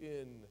Peter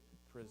in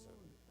prison.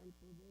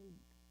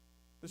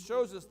 This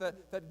shows us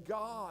that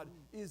God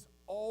is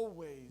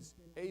always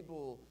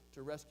able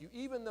to rescue.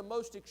 Even the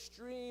most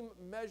extreme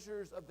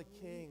measures of the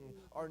king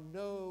are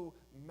no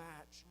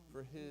match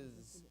for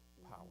his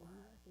power.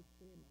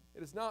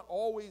 It is not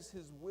always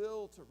his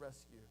will to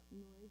rescue,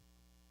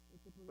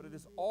 but it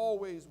is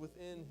always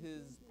within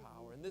his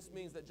power. And this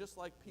means that just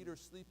like Peter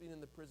sleeping in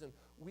the prison,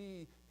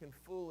 we can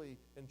fully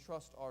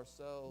entrust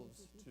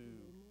ourselves to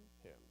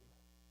him.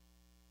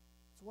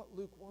 It's what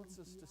Luke wants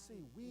us to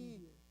see.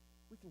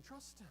 We can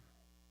trust him.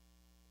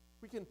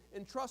 We can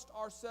entrust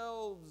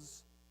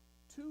ourselves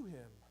to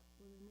him.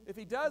 If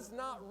he does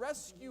not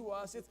rescue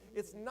us,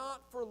 it's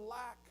not for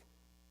lack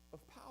of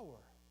power.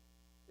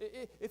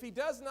 If he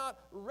does not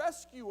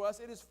rescue us,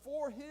 it is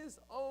for his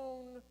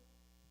own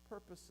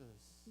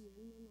purposes.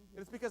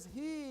 It's because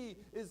he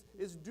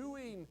is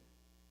doing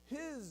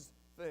his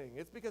thing.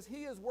 It's because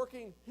he is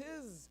working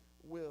his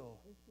will,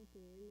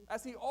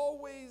 as he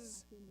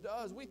always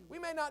does. We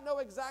may not know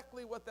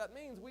exactly what that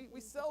means. We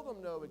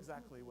seldom know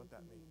exactly what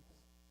that means.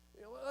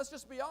 You know, let's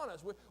just be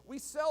honest. We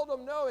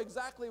seldom know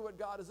exactly what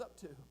God is up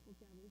to.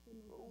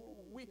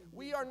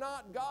 We are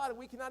not God, and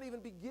we cannot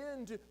even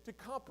begin to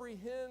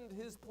comprehend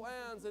his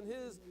plans and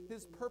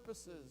his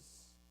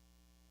purposes.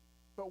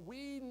 But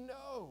we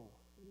know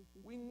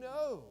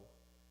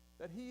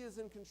that he is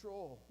in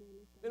control.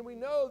 And we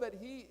know that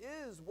he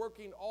is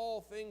working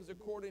all things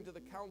according to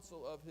the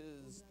counsel of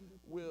his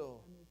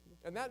will.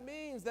 And that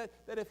means that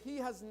if he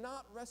has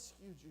not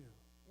rescued you,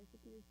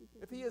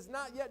 if he has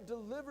not yet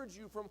delivered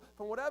you from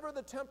whatever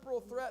the temporal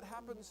threat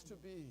happens to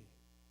be,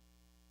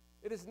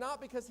 it is not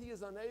because he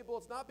is unable,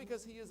 it's not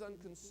because he is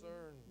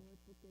unconcerned.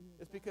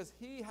 It's because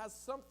he has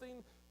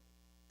something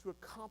to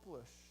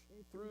accomplish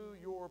through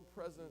your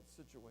present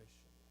situation.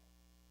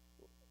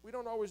 We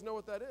don't always know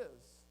what that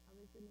is.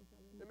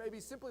 It may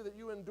be simply that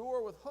you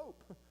endure with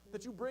hope,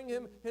 that you bring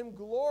him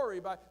glory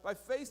by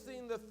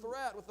facing the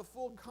threat with the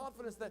full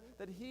confidence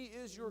that he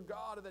is your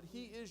God and that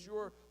he is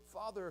your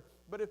Father.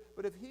 But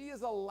if he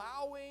is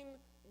allowing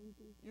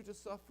you to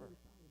suffer,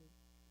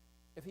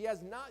 if he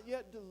has not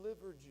yet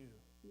delivered you,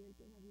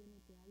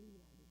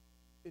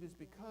 it is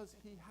because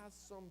he has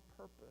some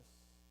purpose,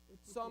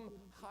 some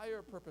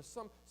higher purpose,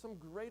 some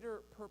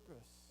greater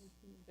purpose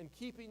in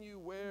keeping you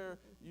where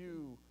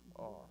you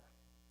are.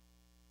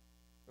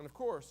 And of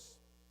course,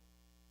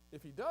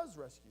 if he does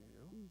rescue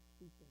you,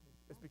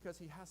 it's because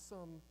he has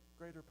some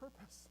greater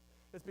purpose.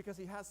 It's because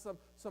he has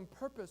some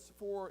purpose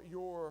for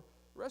your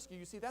rescue.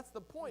 You see, that's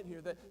the point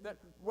here, that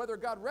whether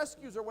God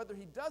rescues or whether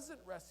he doesn't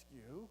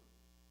rescue,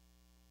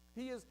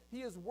 he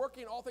is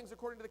working all things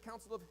according to the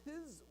counsel of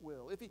his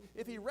will.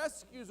 If he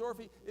rescues or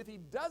if he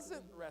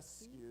doesn't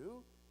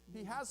rescue,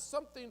 he has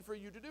something for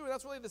you to do. And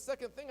that's really the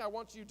second thing I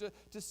want you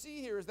to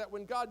see here, is that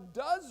when God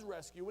does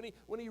rescue,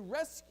 when he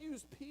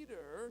rescues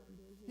Peter,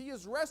 he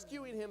is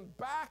rescuing him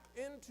back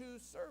into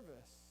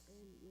service.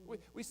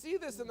 We see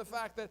this in the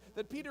fact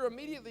that Peter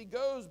immediately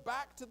goes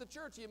back to the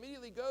church. He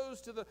immediately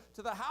goes to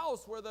the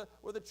house where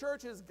the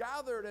church is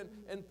gathered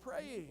and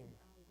praying.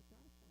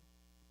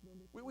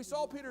 We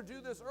saw Peter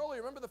do this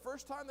earlier. Remember the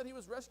first time that he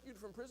was rescued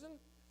from prison?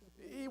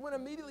 He went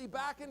immediately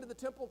back into the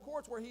temple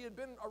courts where he had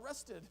been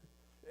arrested.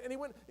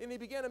 And he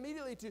began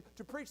immediately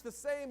to preach the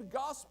same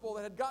gospel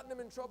that had gotten him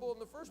in trouble in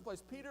the first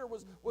place. Peter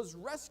was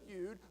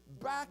rescued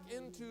back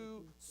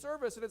into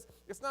service. And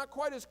it's not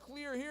quite as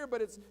clear here,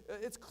 but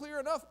it's clear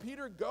enough.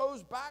 Peter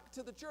goes back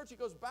to the church. He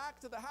goes back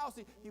to the house.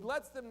 He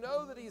lets them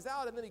know that he's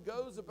out, and then he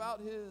goes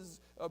about his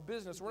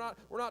business.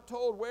 We're not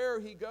told where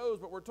he goes,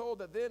 but we're told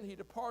that then he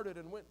departed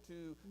and went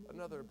to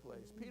another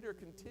place. Peter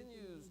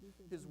continues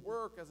his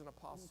work as an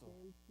apostle.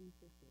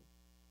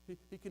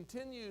 He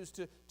continues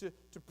to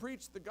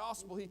preach the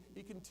gospel.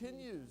 He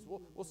continues.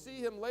 We'll see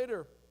him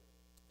later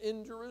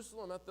in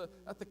Jerusalem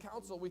at the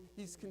council.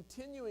 He's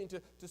continuing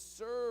to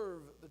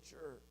serve the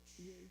church.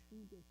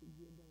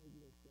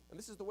 And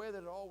this is the way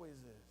that it always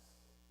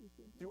is.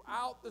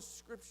 Throughout the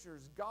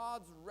scriptures,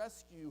 God's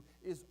rescue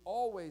is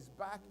always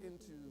back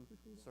into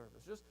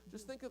service.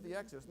 Just think of the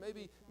Exodus,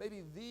 maybe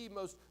the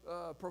most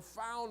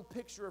profound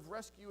picture of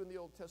rescue in the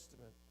Old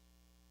Testament.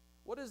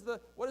 What is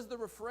the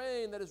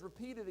refrain that is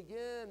repeated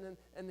again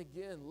and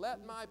again?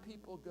 Let my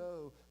people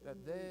go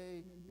that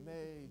they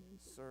may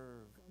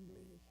serve me.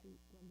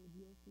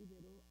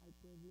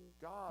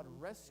 God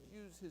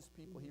rescues his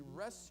people. He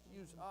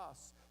rescues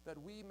us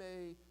that we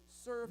may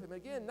serve him.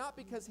 Again, not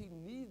because he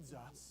needs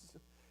us.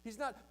 He's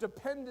not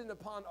dependent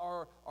upon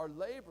our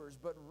labors,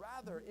 but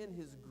rather in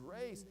his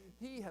grace,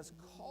 he has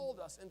called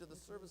us into the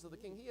service of the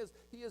King.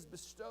 He has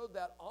bestowed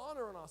that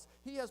honor on us.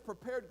 He has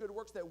prepared good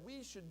works that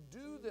we should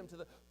do them to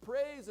the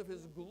praise of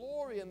his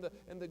glory and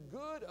the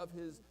good of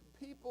his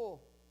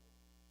people.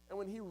 And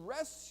when he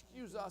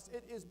rescues us,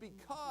 it is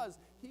because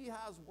he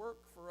has work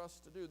for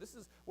us to do. This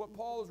is what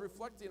Paul is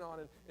reflecting on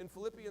in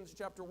Philippians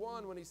chapter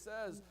 1 when he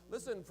says,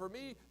 listen, for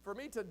me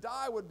to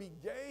die would be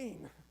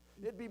gain.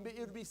 It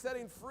would be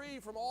setting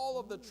free from all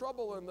of the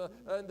trouble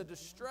and the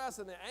distress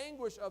and the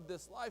anguish of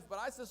this life. But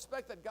I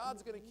suspect that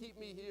God's going to keep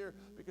me here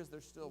because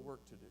there's still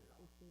work to do.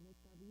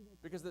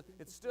 Because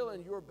it's still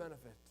in your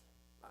benefit.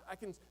 I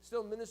can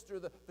still minister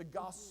the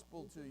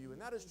gospel to you. And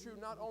that is true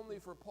not only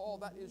for Paul,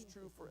 that is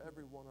true for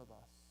every one of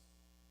us.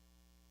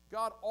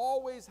 God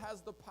always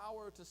has the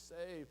power to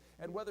save.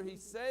 And whether he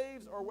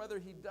saves or whether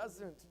he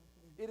doesn't,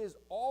 it is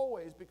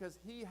always because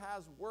he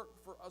has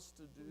work for us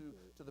to do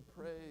to the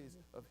praise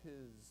of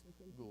his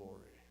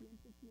glory.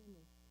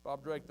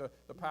 Bob Drake,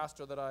 the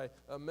pastor that I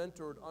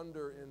mentored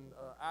under in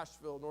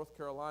Asheville, North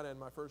Carolina, in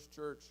my first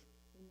church,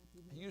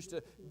 he used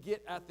to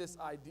get at this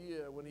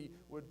idea when he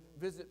would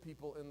visit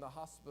people in the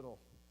hospital.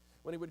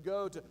 When he would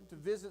go to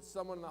visit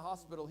someone in the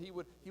hospital, he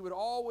would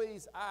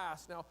always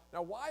ask, now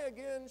why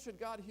again should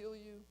God heal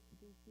you?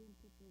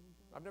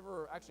 I've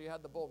never actually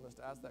had the boldness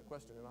to ask that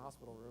question in a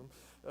hospital room,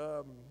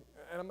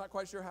 and I'm not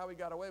quite sure how he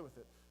got away with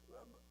it.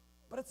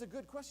 But it's a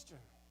good question.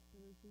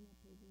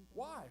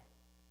 Why?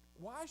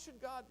 Why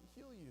should God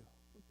heal you?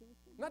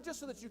 Not just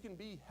so that you can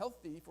be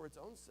healthy for its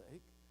own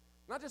sake,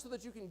 not just so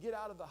that you can get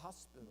out of the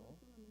hospital,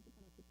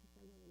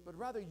 but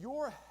rather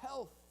your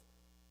health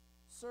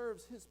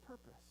serves his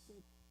purpose.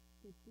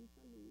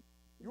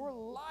 Your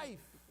life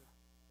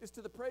is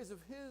to the praise of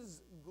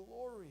his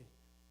glory.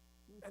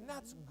 And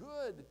that's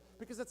good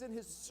because it's in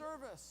his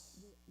service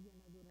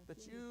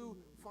that you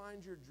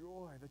find your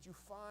joy, that you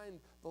find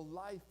the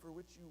life for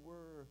which you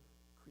were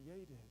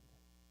created.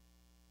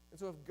 And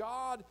so if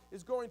God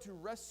is going to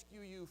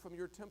rescue you from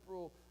your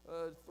temporal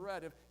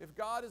threat, if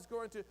God is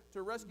going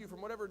to rescue you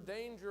from whatever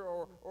danger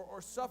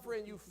or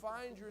suffering you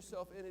find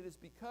yourself in, it is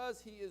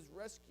because he is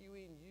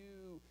rescuing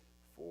you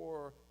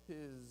for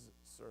his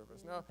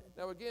service.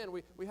 Now again,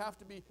 we have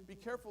to be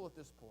careful at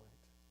this point.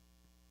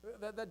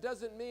 That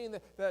doesn't mean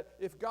that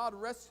if God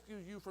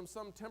rescues you from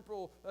some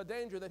temporal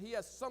danger, that he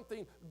has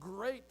something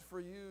great for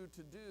you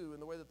to do in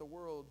the way that the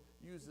world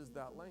uses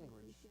that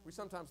language. We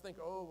sometimes think,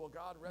 oh, well,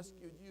 God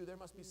rescued you. There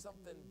must be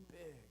something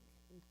big.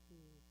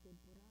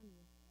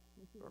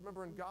 But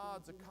remember, in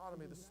God's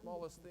economy, the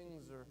smallest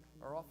things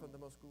are often the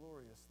most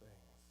glorious things.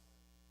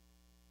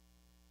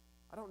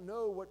 I don't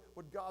know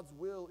what God's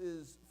will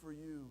is for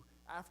you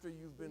after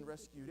you've been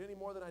rescued, any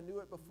more than I knew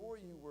it before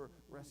you were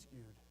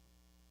rescued.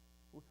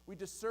 We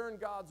discern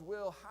God's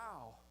will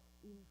how?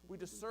 We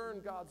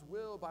discern God's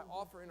will by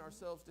offering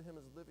ourselves to him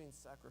as living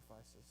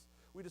sacrifices.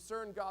 We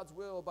discern God's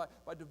will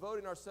by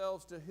devoting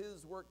ourselves to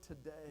His work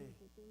today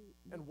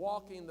and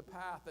walking the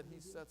path that He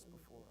sets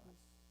before us.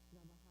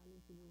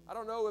 I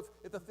don't know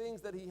if the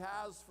things that He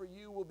has for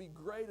you will be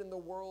great in the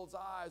world's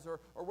eyes or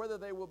whether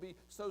they will be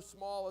so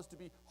small as to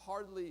be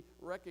hardly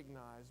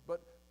recognized.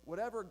 But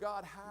whatever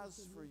God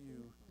has for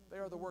you, they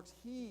are the works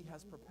He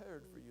has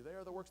prepared for you. They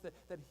are the works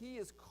that He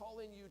is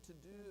calling you to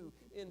do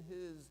in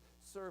His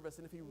service.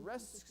 And if He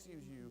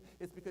rescues you,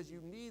 it's because you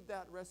need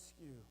that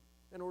rescue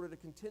in order to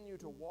continue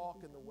to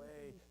walk in the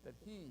way that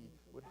He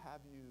would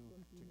have you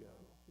to go.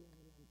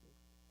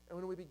 And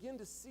when we begin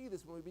to see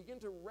this, when we begin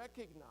to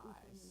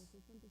recognize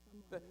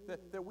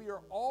that we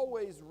are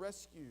always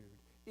rescued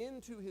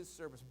into His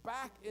service,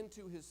 back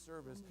into His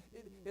service,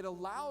 it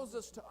allows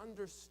us to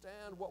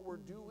understand what we're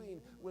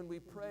doing when we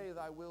pray,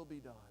 Thy will be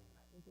done.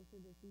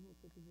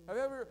 Have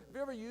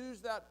you ever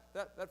used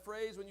that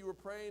phrase when you were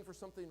praying for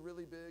something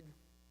really big?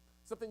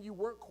 Something you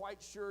weren't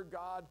quite sure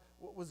God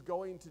was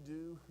going to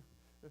do?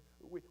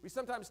 We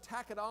sometimes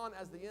tack it on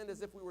as the end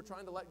as if we were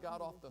trying to let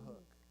God off the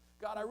hook.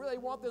 God, I really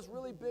want this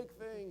really big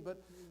thing,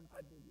 but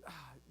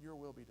your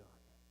will be done.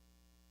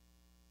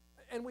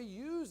 And we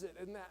use it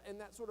in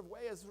that sort of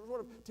way as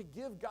sort of to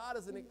give God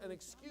as an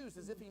excuse,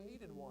 as if He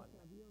needed one.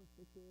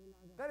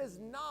 That is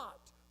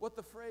not what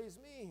the phrase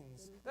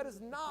means. That is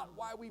not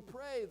why we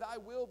pray, Thy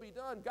will be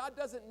done. God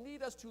doesn't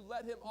need us to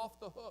let Him off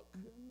the hook.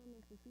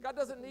 God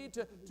doesn't need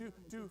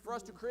for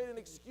us to create an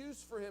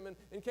excuse for Him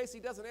in case He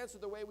doesn't answer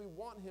the way we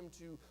want Him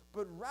to,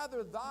 but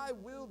rather Thy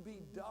will be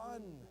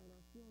done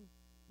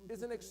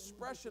is an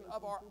expression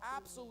of our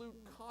absolute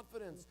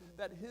confidence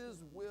that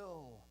His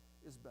will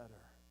is better.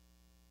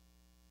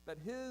 That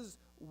His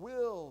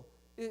will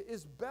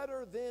is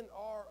better than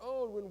our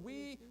own. When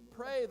we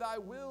pray, Thy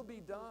will be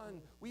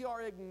done, we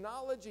are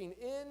acknowledging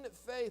in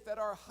faith that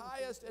our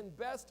highest and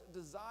best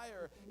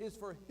desire is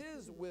for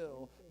His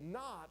will,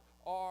 not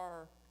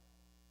our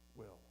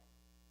will.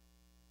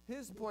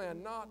 His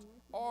plan, not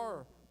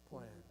our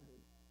plan.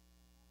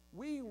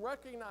 We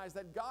recognize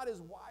that God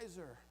is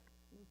wiser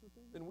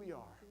than we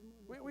are.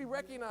 We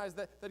recognize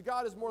that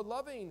God is more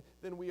loving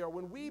than we are.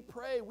 When we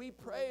pray,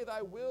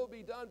 Thy will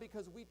be done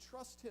because we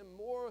trust Him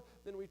more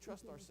than we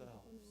trust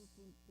ourselves.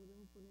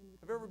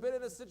 Have you ever been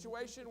in a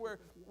situation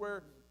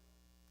where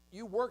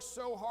you worked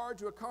so hard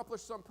to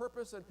accomplish some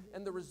purpose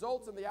and the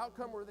results and the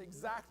outcome were the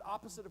exact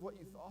opposite of what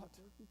you thought?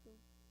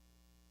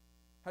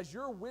 Has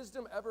your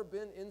wisdom ever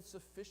been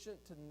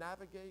insufficient to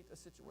navigate a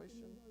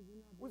situation?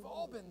 We've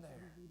all been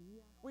there.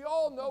 We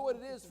all know what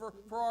it is for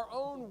our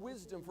own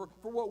wisdom,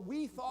 for what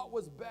we thought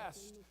was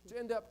best, to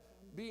end up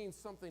being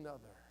something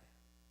other.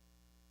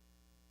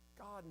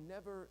 God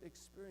never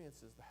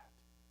experiences that.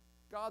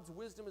 God's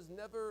wisdom is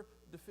never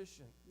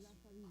deficient.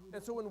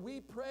 And so when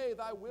we pray,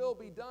 Thy will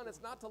be done,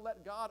 it's not to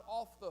let God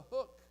off the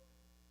hook.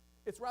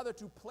 It's rather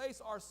to place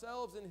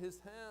ourselves in His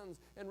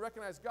hands and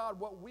recognize, God,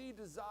 what we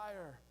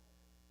desire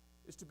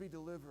is to be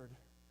delivered.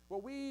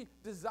 What we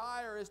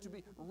desire is to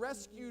be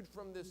rescued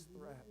from this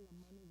threat.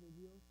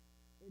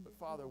 But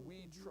Father,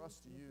 we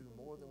trust You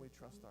more than we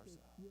trust ourselves.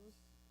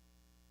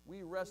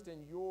 We rest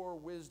in Your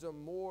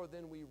wisdom more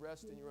than we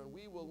rest in Your own.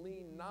 We will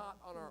lean not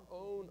on our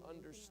own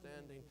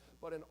understanding,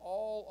 but in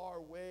all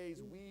our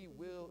ways we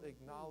will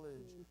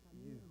acknowledge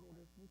You.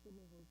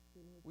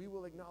 We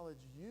will acknowledge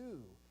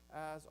You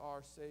as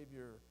our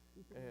Savior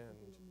and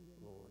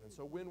Lord. And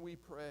so when we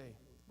pray,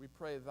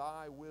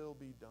 Thy will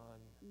be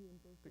done,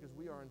 because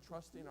we are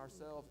entrusting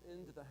ourselves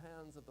into the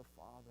hands of the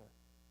Father,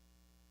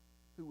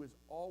 who is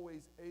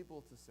always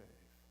able to save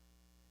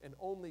and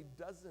only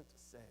doesn't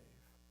save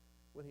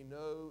when He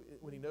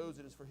knows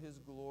it is for His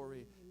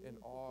glory and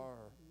our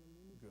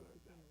good.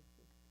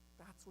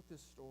 That's what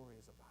this story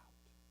is about.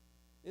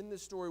 In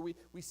this story,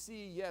 we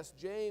see, yes,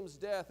 James'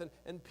 death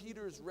and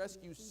Peter's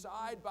rescue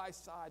side by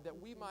side, that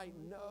we might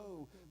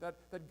know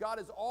that God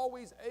is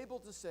always able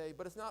to save,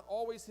 but it's not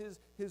always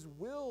His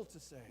will to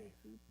save.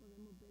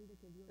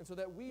 And so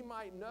that we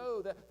might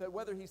know that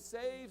whether He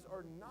saves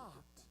or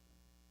not,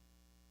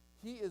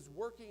 He is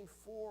working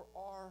for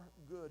our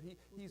good.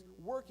 He's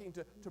working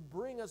to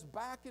bring us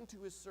back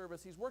into His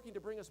service. He's working to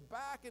bring us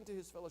back into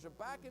His fellowship,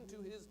 back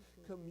into His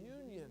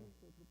communion.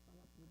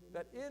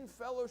 That in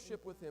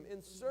fellowship with Him,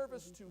 in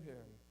service to Him,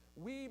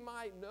 we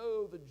might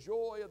know the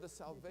joy of the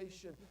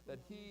salvation that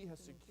He has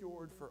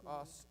secured for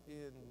us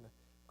in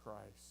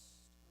Christ.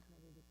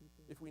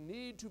 If we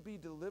need to be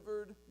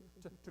delivered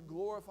to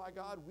glorify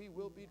God, we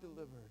will be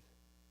delivered.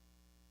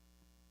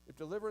 If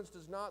deliverance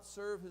does not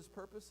serve His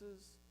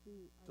purposes,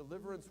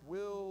 deliverance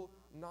will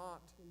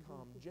not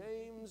come.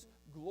 James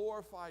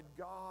glorified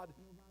God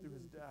through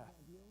his death.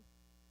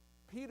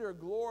 Peter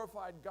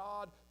glorified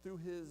God through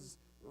his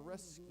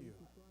rescue.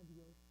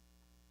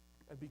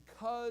 And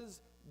because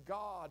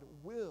God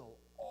will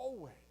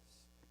always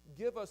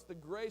give us the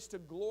grace to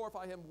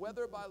glorify Him,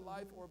 whether by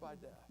life or by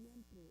death,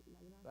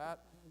 that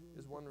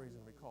is one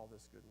reason we call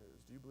this good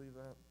news. Do you believe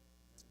that?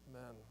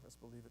 Amen. Let's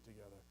believe it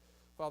together.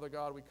 Father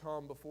God, we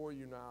come before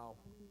You now,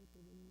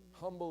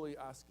 humbly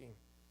asking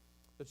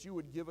that You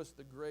would give us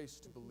the grace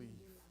to believe,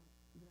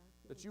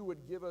 that you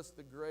would give us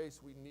the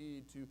grace we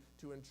need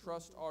to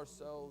entrust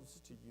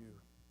ourselves to you.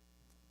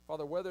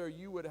 Father, whether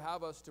you would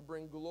have us to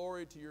bring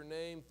glory to your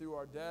name through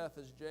our death,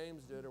 as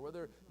James did, or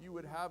whether you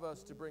would have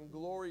us to bring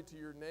glory to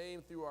your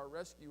name through our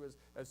rescue,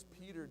 as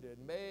Peter did,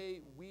 may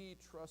we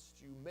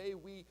trust you. May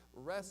we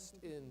rest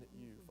in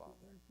you, Father.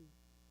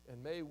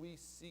 And may we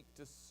seek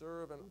to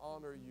serve and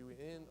honor you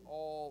in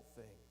all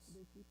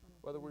things.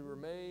 Whether we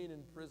remain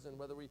in prison,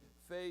 whether we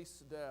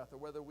face death, or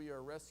whether we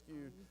are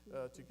rescued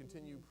to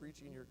continue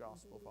preaching your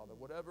gospel, Father.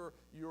 Whatever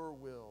your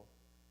will,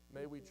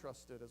 may we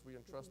trust it as we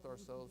entrust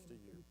ourselves to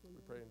you.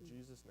 We pray in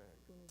Jesus'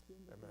 name.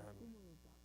 Amen.